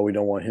before. Well, we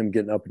don't want him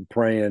getting up and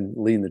praying,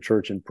 leading the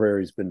church in prayer.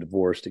 He's been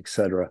divorced,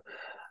 etc.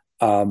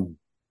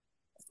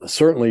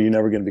 Certainly, you're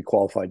never going to be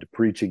qualified to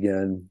preach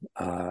again.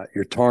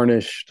 You're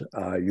tarnished.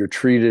 You're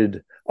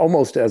treated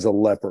almost as a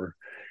leper,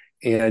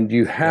 and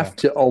you have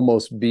to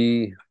almost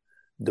be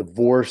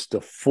divorced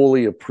to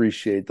fully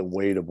appreciate the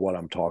weight of what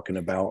I'm talking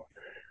about.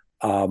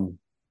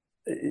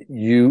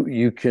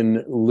 You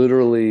can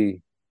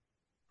literally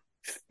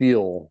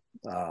feel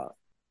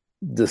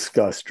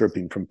disgust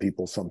dripping from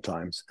people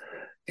sometimes,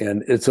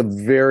 and it's a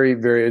very,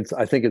 very.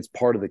 I think it's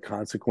part of the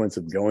consequence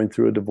of going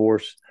through a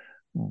divorce,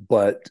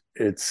 but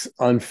it's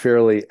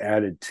unfairly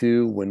added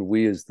to when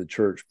we as the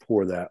church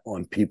pour that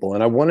on people.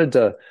 And I wanted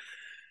to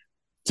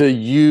to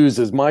use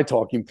as my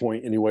talking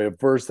point anyway, a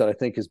verse that I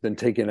think has been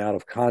taken out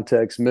of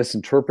context,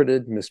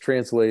 misinterpreted,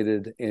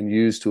 mistranslated, and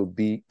used to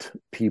beat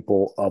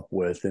people up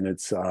with. And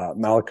it's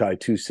Malachi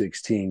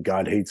 2:16,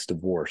 God hates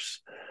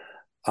divorce.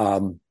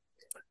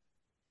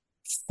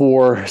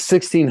 For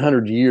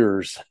 1600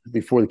 years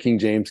before the King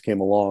James came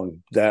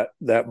along, that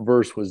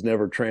verse was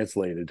never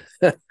translated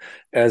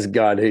as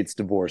God hates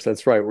divorce.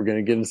 That's right. We're going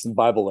to get into some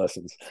Bible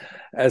lessons.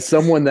 As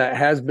someone that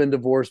has been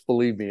divorced,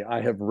 believe me, I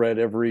have read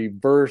every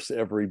verse,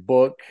 every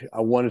book.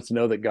 I wanted to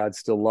know that God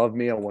still loved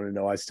me. I wanted to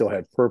know I still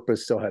had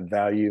purpose, still had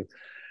value.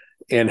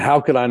 And how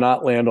could I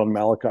not land on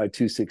Malachi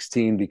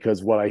 2:16?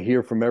 Because what I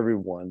hear from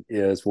everyone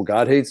is, well,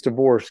 God hates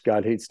divorce.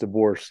 God hates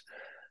divorce.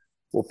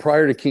 Well,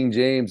 prior to King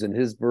James and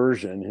his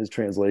version, his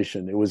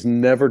translation, it was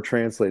never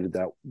translated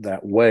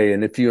that way.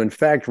 And if you, in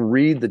fact,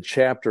 read the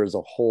chapter as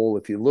a whole,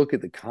 if you look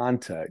at the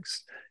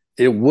context,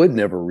 it would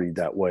never read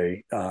that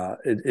way.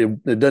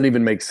 It doesn't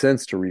even make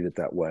sense to read it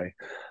that way.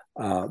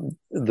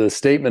 The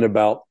statement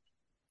about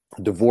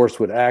divorce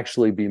would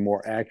actually be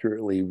more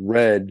accurately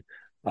read,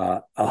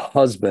 a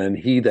husband,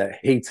 he that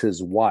hates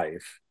his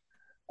wife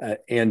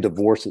and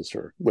divorces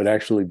her, would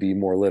actually be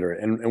more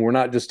literate. And we're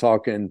not just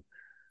talking,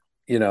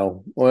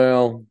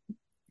 well,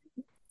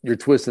 you're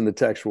twisting the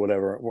text or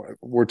whatever.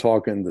 We're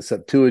talking the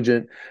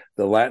Septuagint,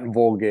 the Latin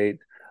Vulgate,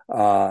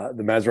 the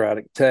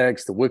Masoretic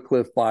text, the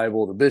Wycliffe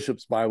Bible, the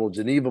Bishop's Bible,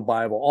 Geneva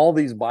Bible, all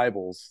these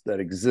Bibles that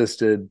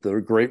existed,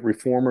 the great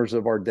reformers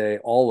of our day,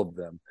 all of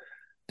them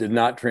did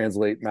not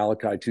translate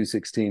Malachi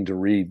 2:16 to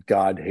read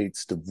God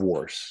hates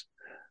divorce.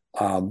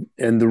 And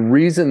the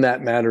reason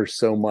that matters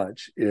so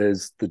much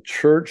is the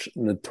church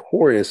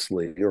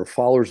notoriously, or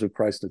followers of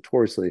Christ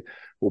notoriously,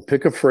 will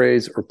pick a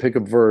phrase or pick a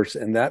verse,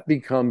 and that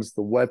becomes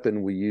the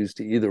weapon we use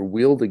to either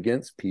wield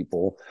against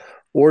people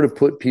or to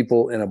put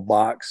people in a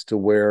box to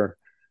where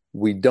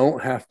we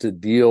don't have to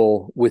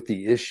deal with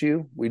the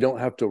issue. We don't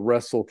have to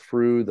wrestle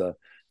through the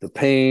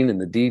pain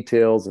and the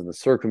details and the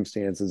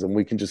circumstances, and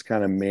we can just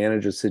kind of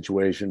manage a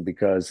situation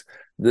because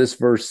this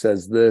verse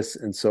says this,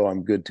 and so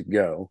I'm good to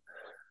go.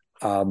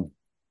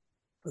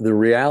 The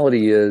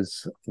reality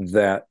is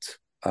that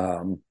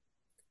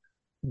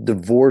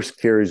divorce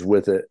carries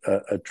with it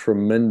a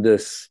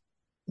tremendous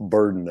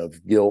burden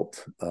of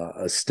guilt,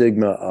 a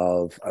stigma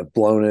of I've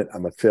blown it,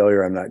 I'm a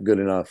failure, I'm not good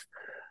enough.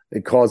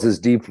 It causes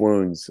deep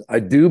wounds. I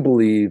do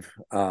believe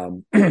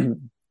on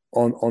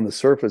the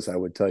surface, I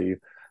would tell you,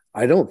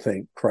 I don't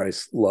think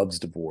Christ loves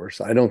divorce.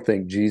 I don't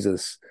think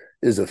Jesus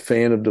is a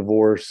fan of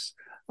divorce.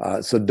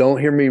 So don't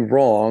hear me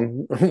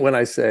wrong when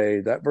I say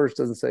that verse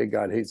doesn't say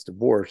God hates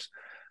divorce.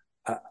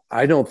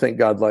 I don't think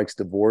God likes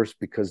divorce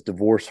because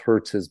divorce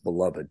hurts his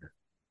beloved.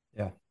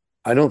 Yeah.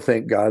 I don't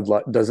think God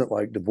doesn't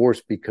like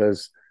divorce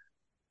because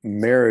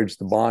marriage,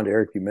 the bond,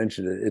 Eric, you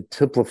mentioned it, it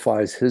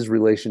typifies his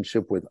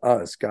relationship with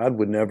us. God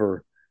would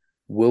never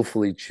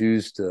willfully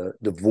choose to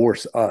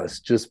divorce us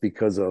just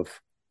because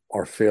of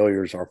our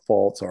failures, our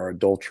faults, our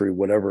adultery,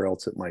 whatever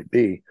else it might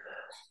be.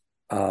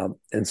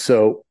 And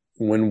so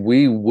when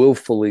we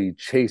willfully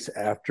chase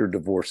after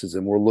divorces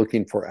and we're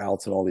looking for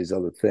outs and all these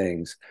other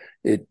things,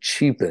 it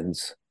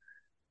cheapens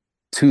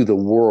to the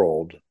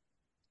world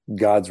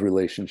God's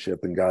relationship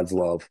and God's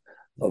love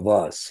of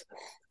us.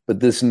 But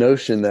this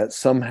notion that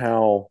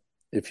somehow,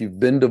 if you've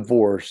been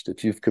divorced,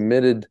 if you've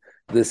committed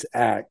this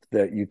act,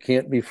 that you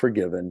can't be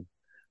forgiven.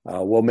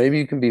 Well, maybe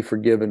you can be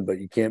forgiven, but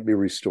you can't be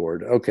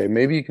restored. Okay,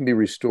 maybe you can be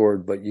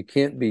restored, but you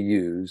can't be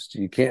used.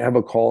 You can't have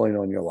a calling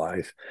on your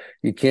life.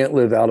 You can't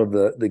live out of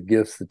the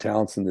gifts, the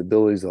talents, and the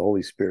abilities the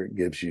Holy Spirit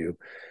gives you,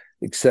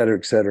 et cetera,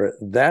 et cetera.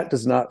 That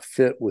does not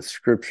fit with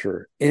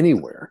Scripture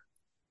anywhere.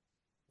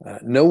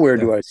 Nowhere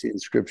do I see in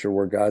Scripture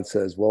where God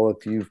says, well,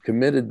 if you've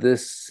committed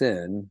this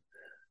sin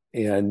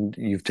and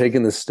you've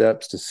taken the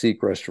steps to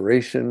seek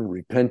restoration,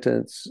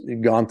 repentance,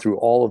 you've gone through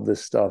all of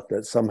this stuff,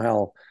 that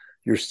somehow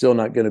you're still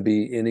not going to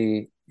be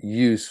any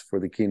use for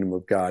the kingdom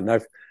of God.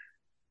 And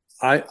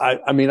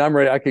I mean, I'm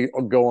ready. I could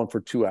go on for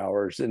 2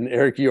 hours. And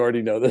Eric, you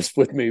already know this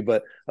with me,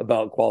 but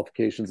about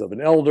qualifications of an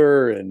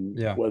elder and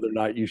whether or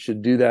not you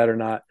should do that or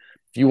not.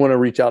 If you want to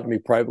reach out to me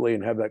privately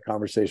and have that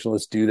conversation,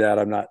 let's do that.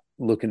 I'm not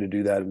looking to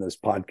do that in this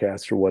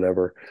podcast or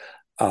whatever.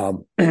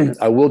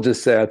 I will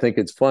just say, I think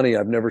it's funny.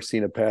 I've never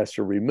seen a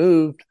pastor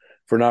removed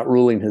for not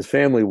ruling his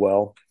family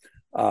well.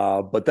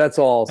 But that's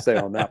all I'll say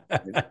on that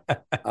point.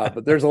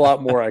 But there's a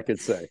lot more I could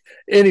say.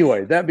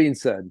 Anyway, that being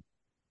said,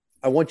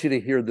 I want you to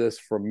hear this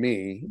from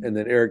me, and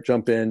then Eric,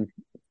 jump in,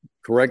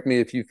 correct me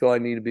if you feel I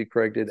need to be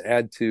corrected,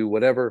 add to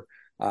whatever.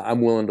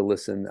 I'm willing to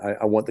listen.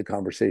 I want the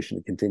conversation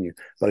to continue.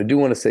 But I do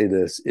want to say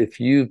this. If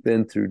you've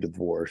been through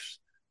divorce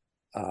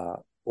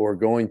or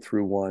going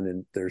through one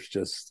and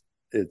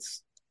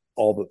it's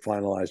all but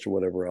finalized or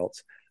whatever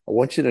else, I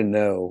want you to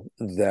know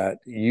that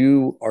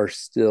you are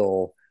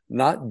still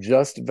not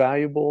just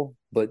valuable,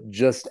 but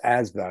just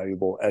as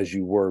valuable as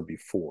you were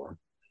before.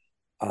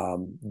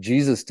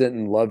 Jesus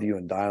didn't love you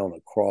and die on the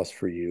cross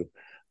for you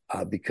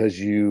because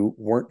you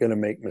weren't going to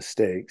make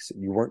mistakes,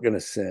 you weren't going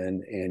to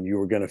sin, and you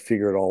were going to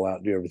figure it all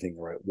out, do everything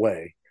the right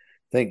way.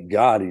 Thank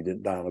God he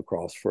didn't die on the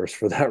cross first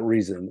for that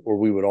reason, or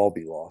we would all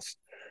be lost.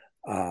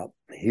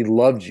 He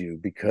loved you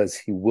because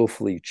he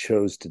willfully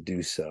chose to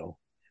do so.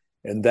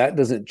 And that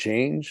doesn't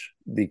change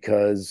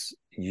because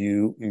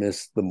you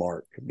miss the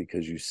mark,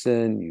 because you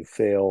sin, you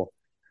fail,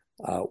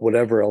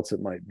 whatever else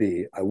it might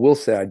be. I will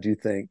say, I do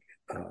think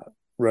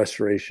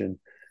restoration,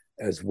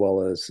 as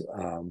well as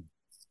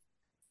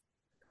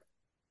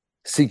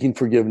seeking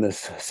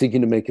forgiveness,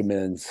 seeking to make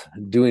amends,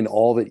 doing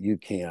all that you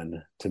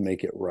can to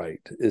make it right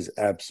is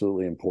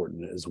absolutely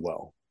important as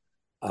well.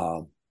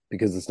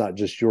 Because it's not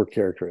just your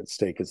character at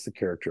stake, it's the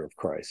character of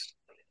Christ.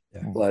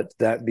 Yeah. But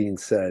that being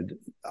said,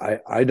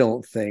 I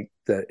don't think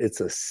that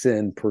it's a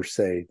sin per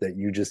se that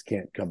you just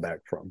can't come back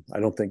from. I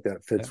don't think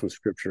that fits with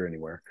Scripture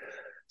anywhere.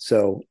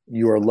 So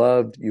you are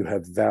loved, you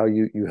have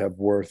value, you have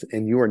worth,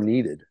 and you are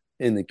needed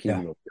in the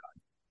kingdom of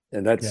God.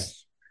 And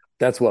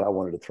that's what I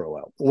wanted to throw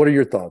out. What are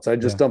your thoughts? I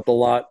just dumped a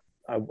lot.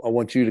 I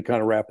want you to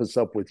kind of wrap us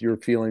up with your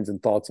feelings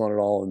and thoughts on it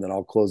all, and then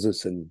I'll close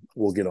this and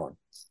we'll get on.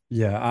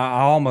 Yeah,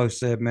 I almost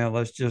said, man,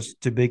 let's just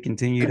to be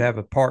continued have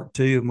a part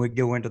 2, and we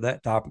go into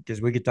that topic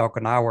because we could talk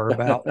an hour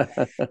about,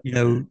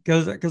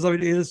 because I mean,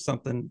 it is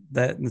something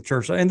that in the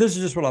church, and this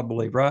is just what I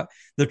believe, right?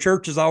 The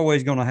church is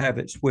always going to have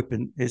its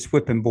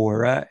whipping boy,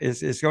 right?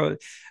 It's going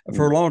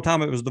for a long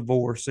time it was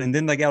divorce, and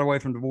then they got away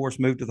from divorce,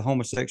 moved to the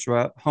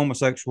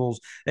homosexuals,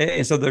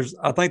 and so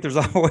I think there's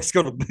always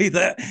going to be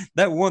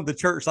that one the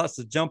church likes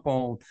to jump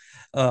on.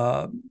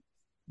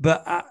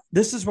 But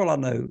this is what I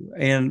know.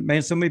 And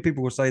man, so many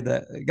people will say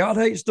that God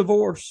hates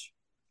divorce,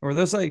 or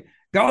they'll say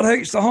God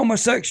hates the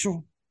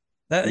homosexual.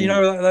 That,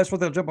 that's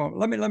what they'll jump on.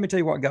 Let me tell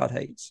you what God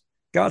hates.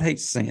 God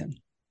hates sin.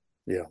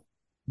 Yeah.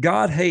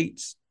 God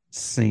hates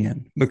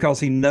sin because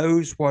he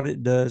knows what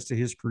it does to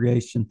his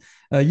creation.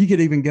 You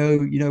could even go,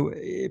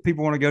 if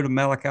people want to go to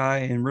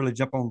Malachi and really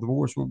jump on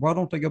divorce, well, why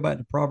don't they go back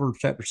to Proverbs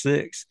chapter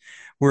 6,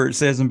 where it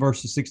says in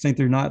verses 16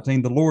 through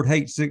 19, the Lord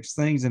hates 6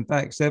 things. In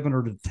fact, 7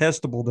 are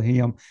detestable to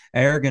him: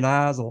 arrogant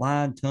eyes, a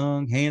lying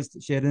tongue, hands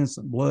that shed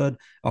innocent blood,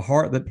 a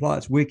heart that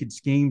plots wicked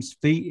schemes,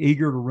 feet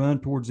eager to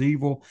run towards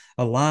evil,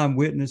 a lying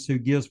witness who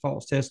gives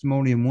false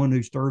testimony, and one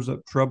who stirs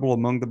up trouble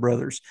among the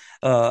brothers.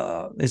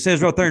 It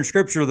says right there in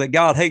Scripture that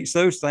God hates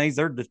those things.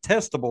 They're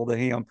detestable to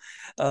him.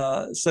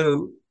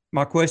 So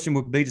my question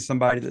would be to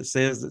somebody that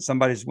says that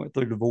somebody who's went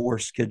through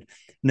divorce could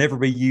never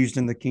be used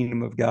in the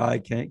kingdom of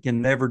God,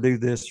 can never do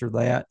this or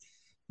that.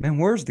 Man,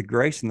 where's the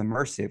grace and the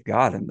mercy of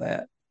God in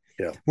that?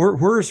 Yeah.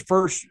 Where's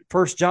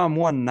First John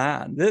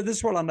 1:9? This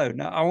is what I know.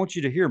 Now, I want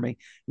you to hear me.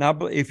 Now,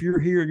 if you're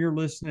here and you're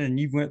listening and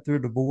you've went through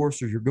a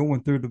divorce, or you're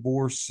going through a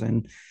divorce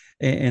and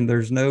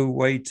there's no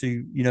way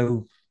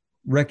to,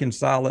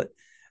 reconcile it,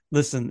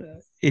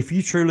 listen, if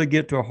you truly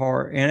get to a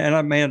heart,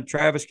 and man,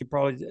 Travis could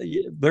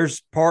probably,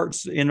 there's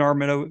parts in our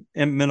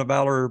Men of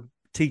Valor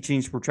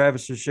teachings where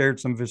Travis has shared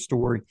some of his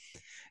story,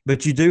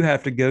 but you do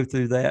have to go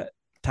through that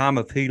time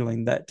of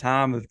healing, that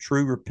time of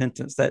true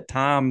repentance, that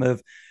time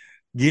of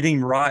getting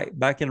right,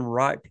 back in the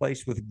right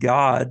place with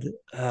God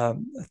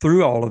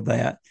through all of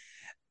that.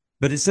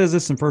 But it says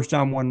this in 1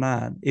 John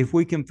 1:9, if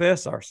we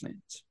confess our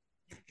sins,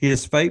 he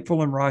is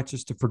faithful and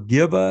righteous to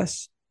forgive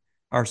us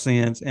our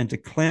sins and to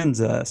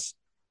cleanse us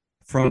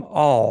from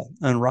all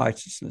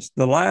unrighteousness.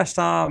 The last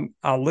time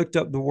I looked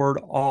up the word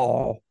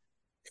all,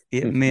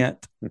 it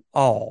meant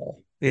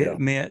all. It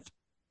meant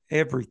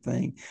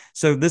everything.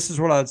 So this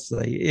is what I'd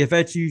say. If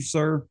that's you,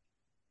 sir,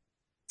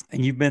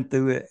 and you've been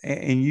through it,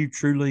 and you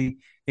truly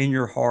in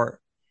your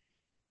heart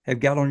have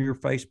got on your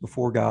face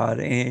before God,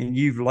 and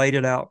you've laid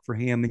it out for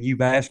him, and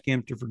you've asked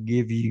him to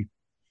forgive you,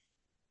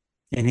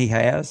 and he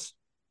has,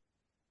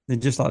 then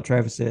just like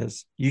Travis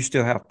says, you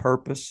still have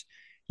purpose.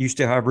 You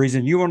still have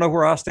reason. You want to know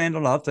where I stand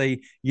on it? I'll tell you,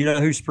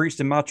 who's preached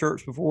in my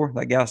church before?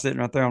 That guy sitting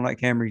right there on that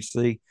camera you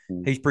see.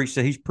 He's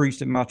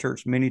preached in my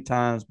church many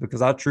times,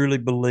 because I truly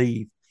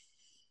believe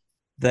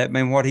that,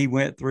 man, what he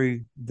went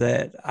through,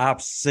 that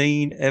I've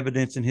seen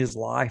evidence in his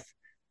life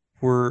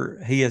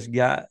where he has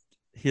got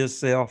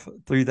himself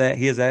through that.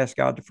 He has asked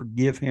God to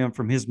forgive him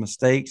from his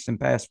mistakes and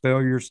past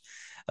failures.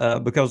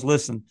 Because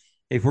listen,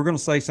 if we're going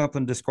to say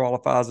something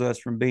disqualifies us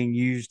from being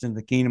used in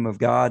the kingdom of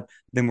God,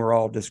 then we're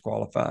all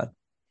disqualified,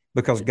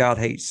 because God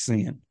hates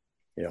sin.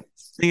 Yeah.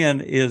 Sin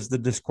is the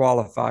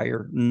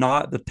disqualifier,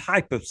 not the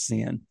type of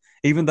sin,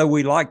 even though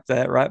we like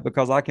that, right?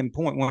 Because I can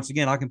point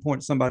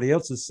to somebody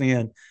else's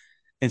sin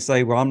and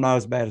say, well, I'm not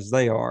as bad as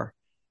they are.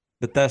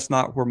 But that's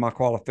not where my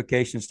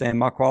qualifications stand.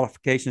 My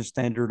qualification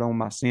standard on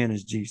my sin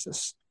is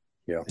Jesus.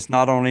 Yeah. It's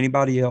not on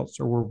anybody else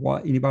or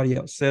what anybody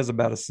else says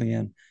about a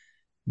sin,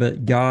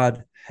 but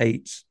God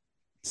hates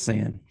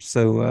sin.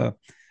 So,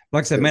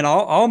 like I said, man, I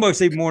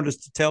almost even wanted us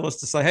to tell us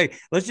to say, hey,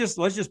 let's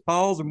just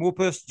pause, and we'll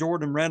push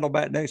Jordan and Randall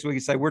back next week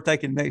and say, we're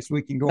taking next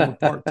week and going to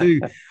part 2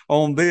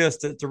 on this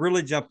to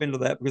really jump into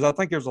that, because I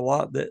think there's a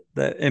lot that,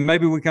 and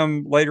maybe we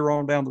come later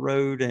on down the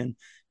road and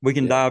we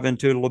can dive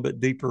into it a little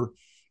bit deeper.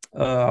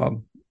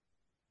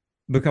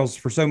 Because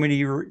for so many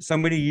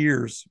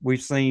years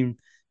we've seen,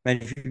 man,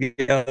 if you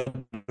get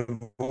a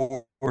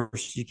divorce,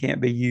 course, you can't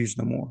be used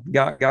no more.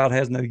 God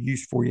has no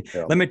use for you.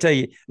 Yeah. Let me tell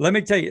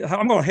you,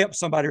 I'm going to help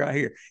somebody right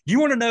here. You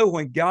want to know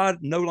when God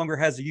no longer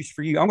has a use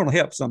for you? I'm going to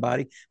help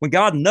somebody. When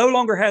God no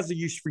longer has a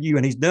use for you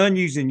and he's done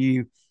using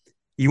you,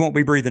 you won't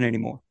be breathing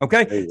anymore.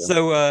 Okay.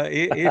 So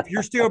if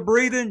you're still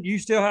breathing, you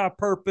still have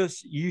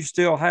purpose. You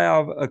still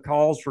have a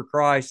cause for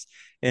Christ,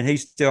 and he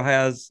still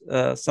has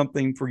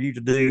something for you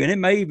to do. And it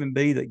may even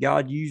be that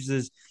God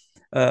uses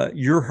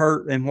your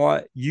hurt and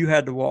what you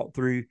had to walk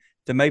through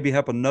to maybe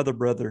help another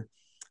brother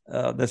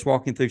that's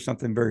walking through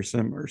something very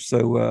similar.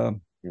 So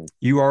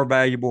you are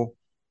valuable,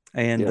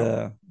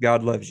 and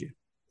God loves you.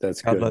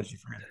 That's God good. loves you,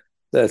 friend.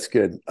 That's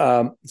good.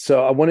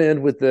 So I want to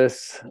end with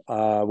this.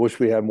 Wish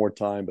we had more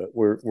time, but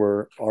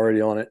we're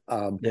already on it.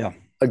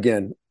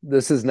 Again,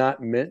 this is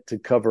not meant to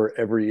cover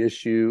every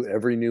issue,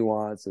 every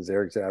nuance, as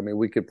Eric said. I mean,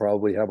 we could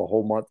probably have a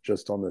whole month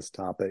just on this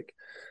topic.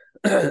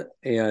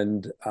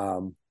 And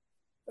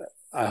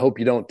I hope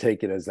you don't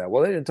take it as that.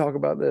 Well, they didn't talk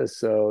about this,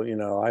 so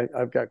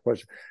I've got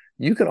questions.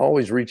 You can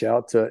always reach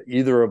out to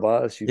either of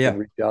us. You can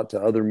reach out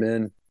to other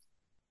men,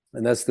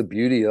 and that's the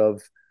beauty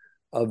of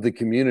the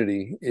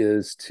community,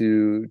 is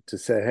to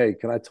say, hey,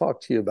 can I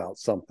talk to you about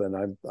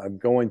something? I'm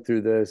going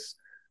through this.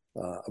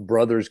 A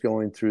brother's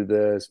going through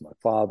this. My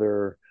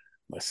father,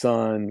 my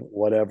son,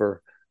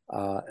 whatever.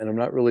 And I'm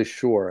not really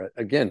sure.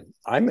 Again,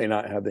 I may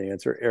not have the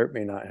answer. Eric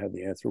may not have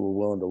the answer. We're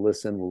willing to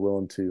listen. We're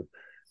willing to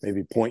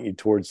maybe point you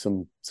towards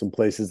some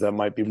places that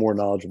might be more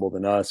knowledgeable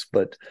than us.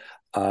 But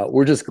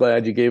we're just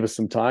glad you gave us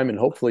some time, and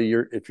hopefully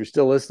if you're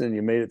still listening,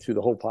 you made it through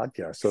the whole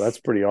podcast. So that's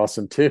pretty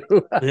awesome too.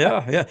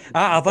 Yeah.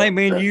 I think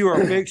me and you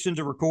are fixing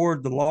to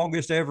record the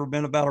longest ever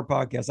been about our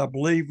podcast. I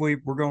believe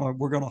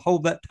we're gonna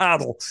hold that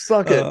title.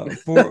 Suck it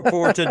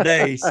for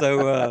today.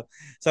 So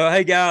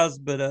hey guys,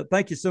 but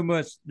thank you so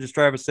much, as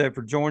Travis said,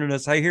 for joining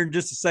us. Hey, here in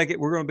just a second,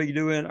 we're going to be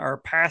doing our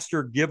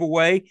pastor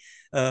giveaway.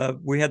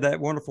 We had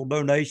that wonderful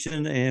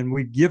donation, and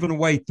we've given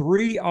away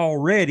 3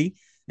 already.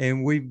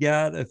 And we've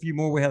got a few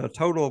more. We had a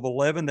total of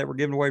 11 that were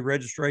giving away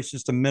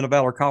registrations to Men of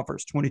Valor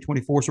Conference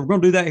 2024. So we're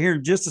going to do that here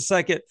in just a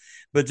second.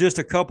 But just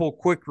a couple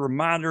quick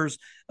reminders.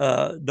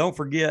 Don't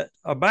forget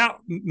about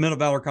Men of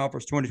Valor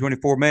Conference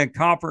 2024. Man,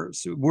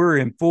 conference, we're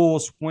in full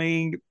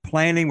swing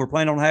planning. We're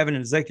planning on having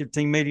an executive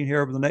team meeting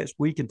here over the next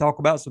week and talk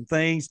about some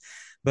things.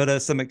 But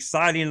some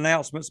exciting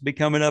announcements will be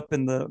coming up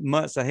in the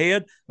months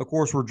ahead. Of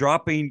course, we're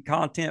dropping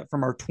content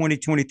from our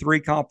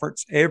 2023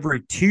 conference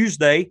every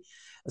Tuesday.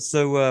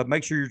 So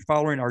make sure you're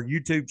following our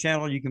YouTube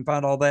channel. You can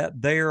find all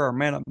that there. Our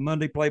Man Up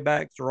Monday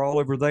playbacks are all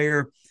over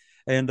there.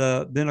 And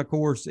then, of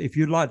course, if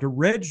you'd like to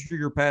register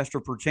your pastor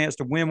for a chance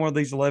to win one of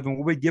these 11,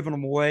 we'll be giving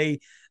them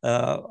away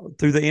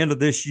through the end of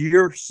this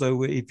year.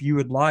 So if you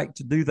would like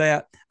to do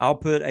that, I'll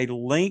put a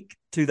link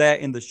to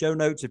that in the show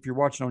notes if you're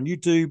watching on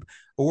YouTube,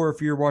 or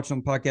if you're watching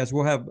on the podcast,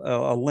 we'll have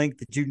a link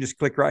that you can just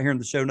click right here in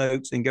the show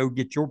notes and go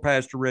get your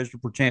pastor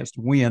registered for a chance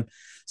to win.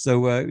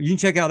 So you can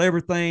check out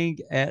everything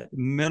at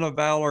Men of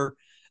Valor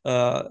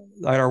at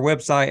our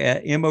website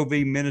at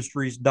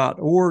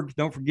movministries.org.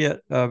 Don't forget,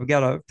 we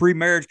got a free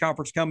marriage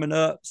conference coming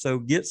up, so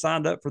get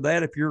signed up for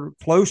that if you're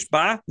close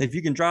by. If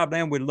you can drive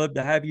down, we'd love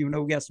to have you. We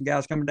know we got some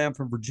guys coming down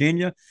from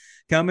Virginia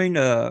coming.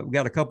 We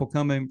got a couple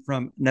coming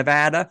from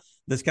Nevada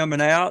that's coming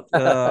out,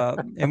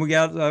 and we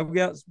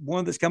got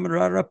one that's coming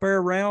right up there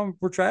around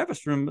for Travis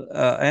from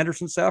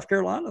Anderson, South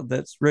Carolina,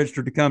 that's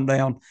registered to come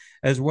down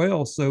as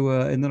well. So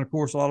and then of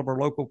course a lot of our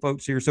local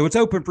folks here. So it's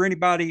open for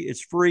anybody.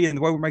 It's free, and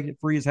the way we're making it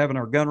free is having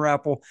our gun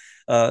raffle.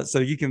 So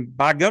you can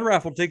buy gun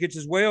raffle tickets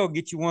as well.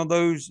 Get you one of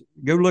those.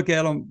 Go look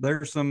at them.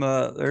 There's some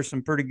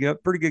pretty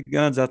good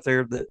guns out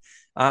there that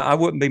I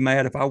wouldn't be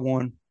mad if I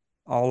won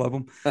all of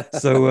them.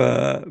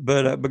 So,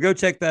 but go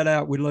check that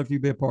out. We'd love for you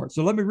to be a part.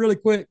 So let me really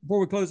quick, before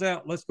we close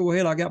out, let's go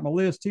ahead. I got my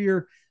list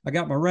here. I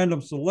got my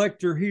random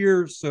selector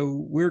here.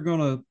 So we're going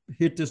to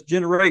hit this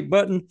generate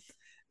button,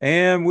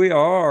 and we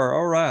are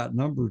all right.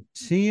 Number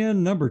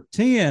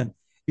 10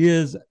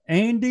 is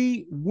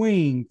Andy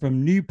Wing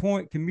from New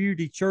Point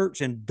Community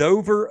Church in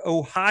Dover,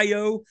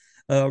 Ohio.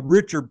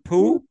 Richard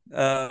Poole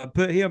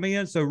put him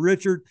in. So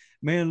Richard,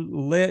 man,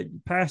 let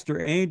Pastor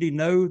Andy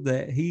know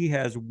that he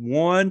has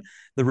won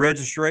the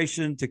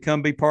registration to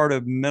come be part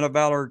of Men of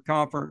Valor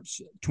Conference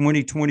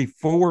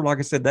 2024. Like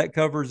I said, that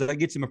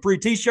gets him a free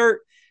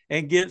t-shirt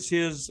and gets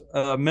his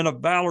Men of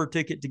Valor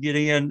ticket to get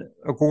in.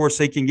 Of course,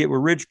 he can get with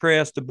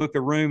Ridgecrest to book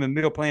a room and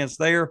meal plans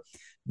there.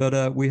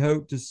 But we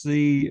hope to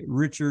see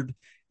Richard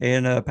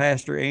and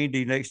Pastor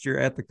Andy next year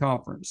at the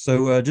conference.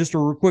 So just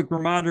a quick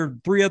reminder,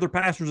 3 other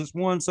pastors that's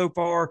won so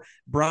far: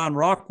 Brian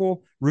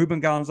Rockwell, Ruben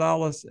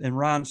Gonzalez, and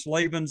Ryan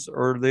Slavens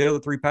are the other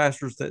 3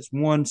 pastors that's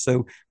won.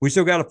 So we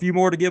still got a few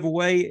more to give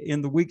away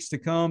in the weeks to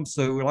come.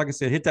 So like I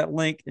said, hit that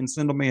link and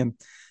send them in.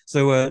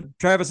 So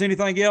Travis,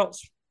 anything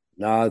else?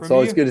 No, it's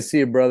always good to see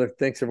you, brother.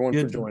 Thanks everyone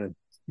for joining.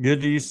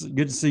 Good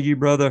to see you,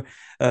 brother.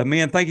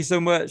 Man, thank you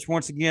so much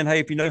once again. Hey,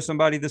 if you know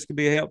somebody this could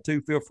be a help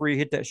to, feel free to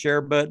hit that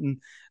share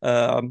button.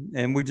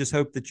 And we just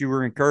hope that you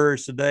were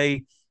encouraged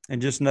today, and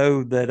just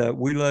know that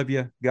we love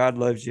you. God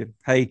loves you.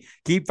 Hey,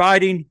 keep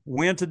fighting,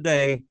 win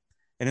today.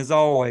 And as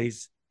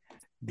always,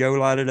 Go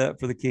light it up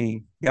for the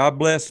King. God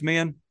bless,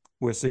 men.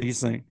 We'll see you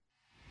soon.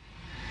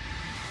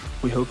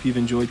 We hope you've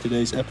enjoyed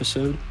today's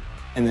episode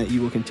and that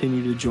you will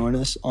continue to join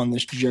us on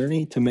this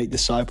journey to make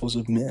disciples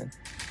of men.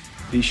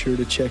 Be sure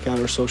to check out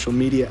our social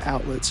media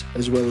outlets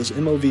as well as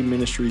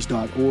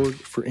movministries.org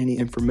for any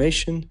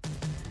information,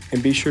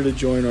 and be sure to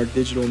join our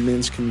digital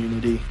men's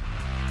community.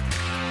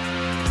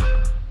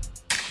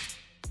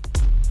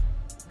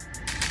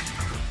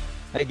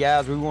 Hey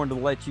guys, we wanted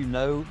to let you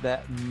know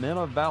that Men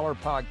of Valor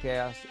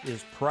podcast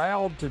is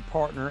proud to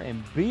partner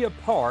and be a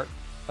part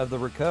of the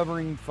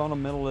Recovering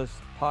Fundamentalist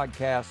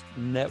Podcast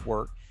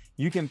Network.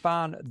 You can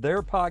find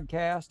their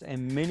podcast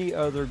and many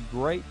other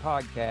great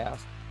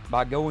podcasts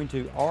by going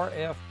to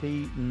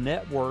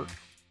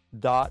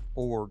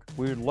rfpnetwork.org.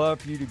 We would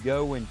love for you to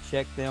go and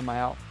check them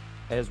out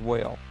as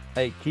well.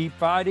 Hey, keep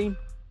fighting,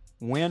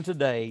 win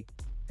today,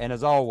 and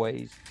as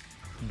always,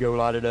 go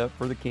light it up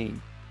for the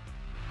King.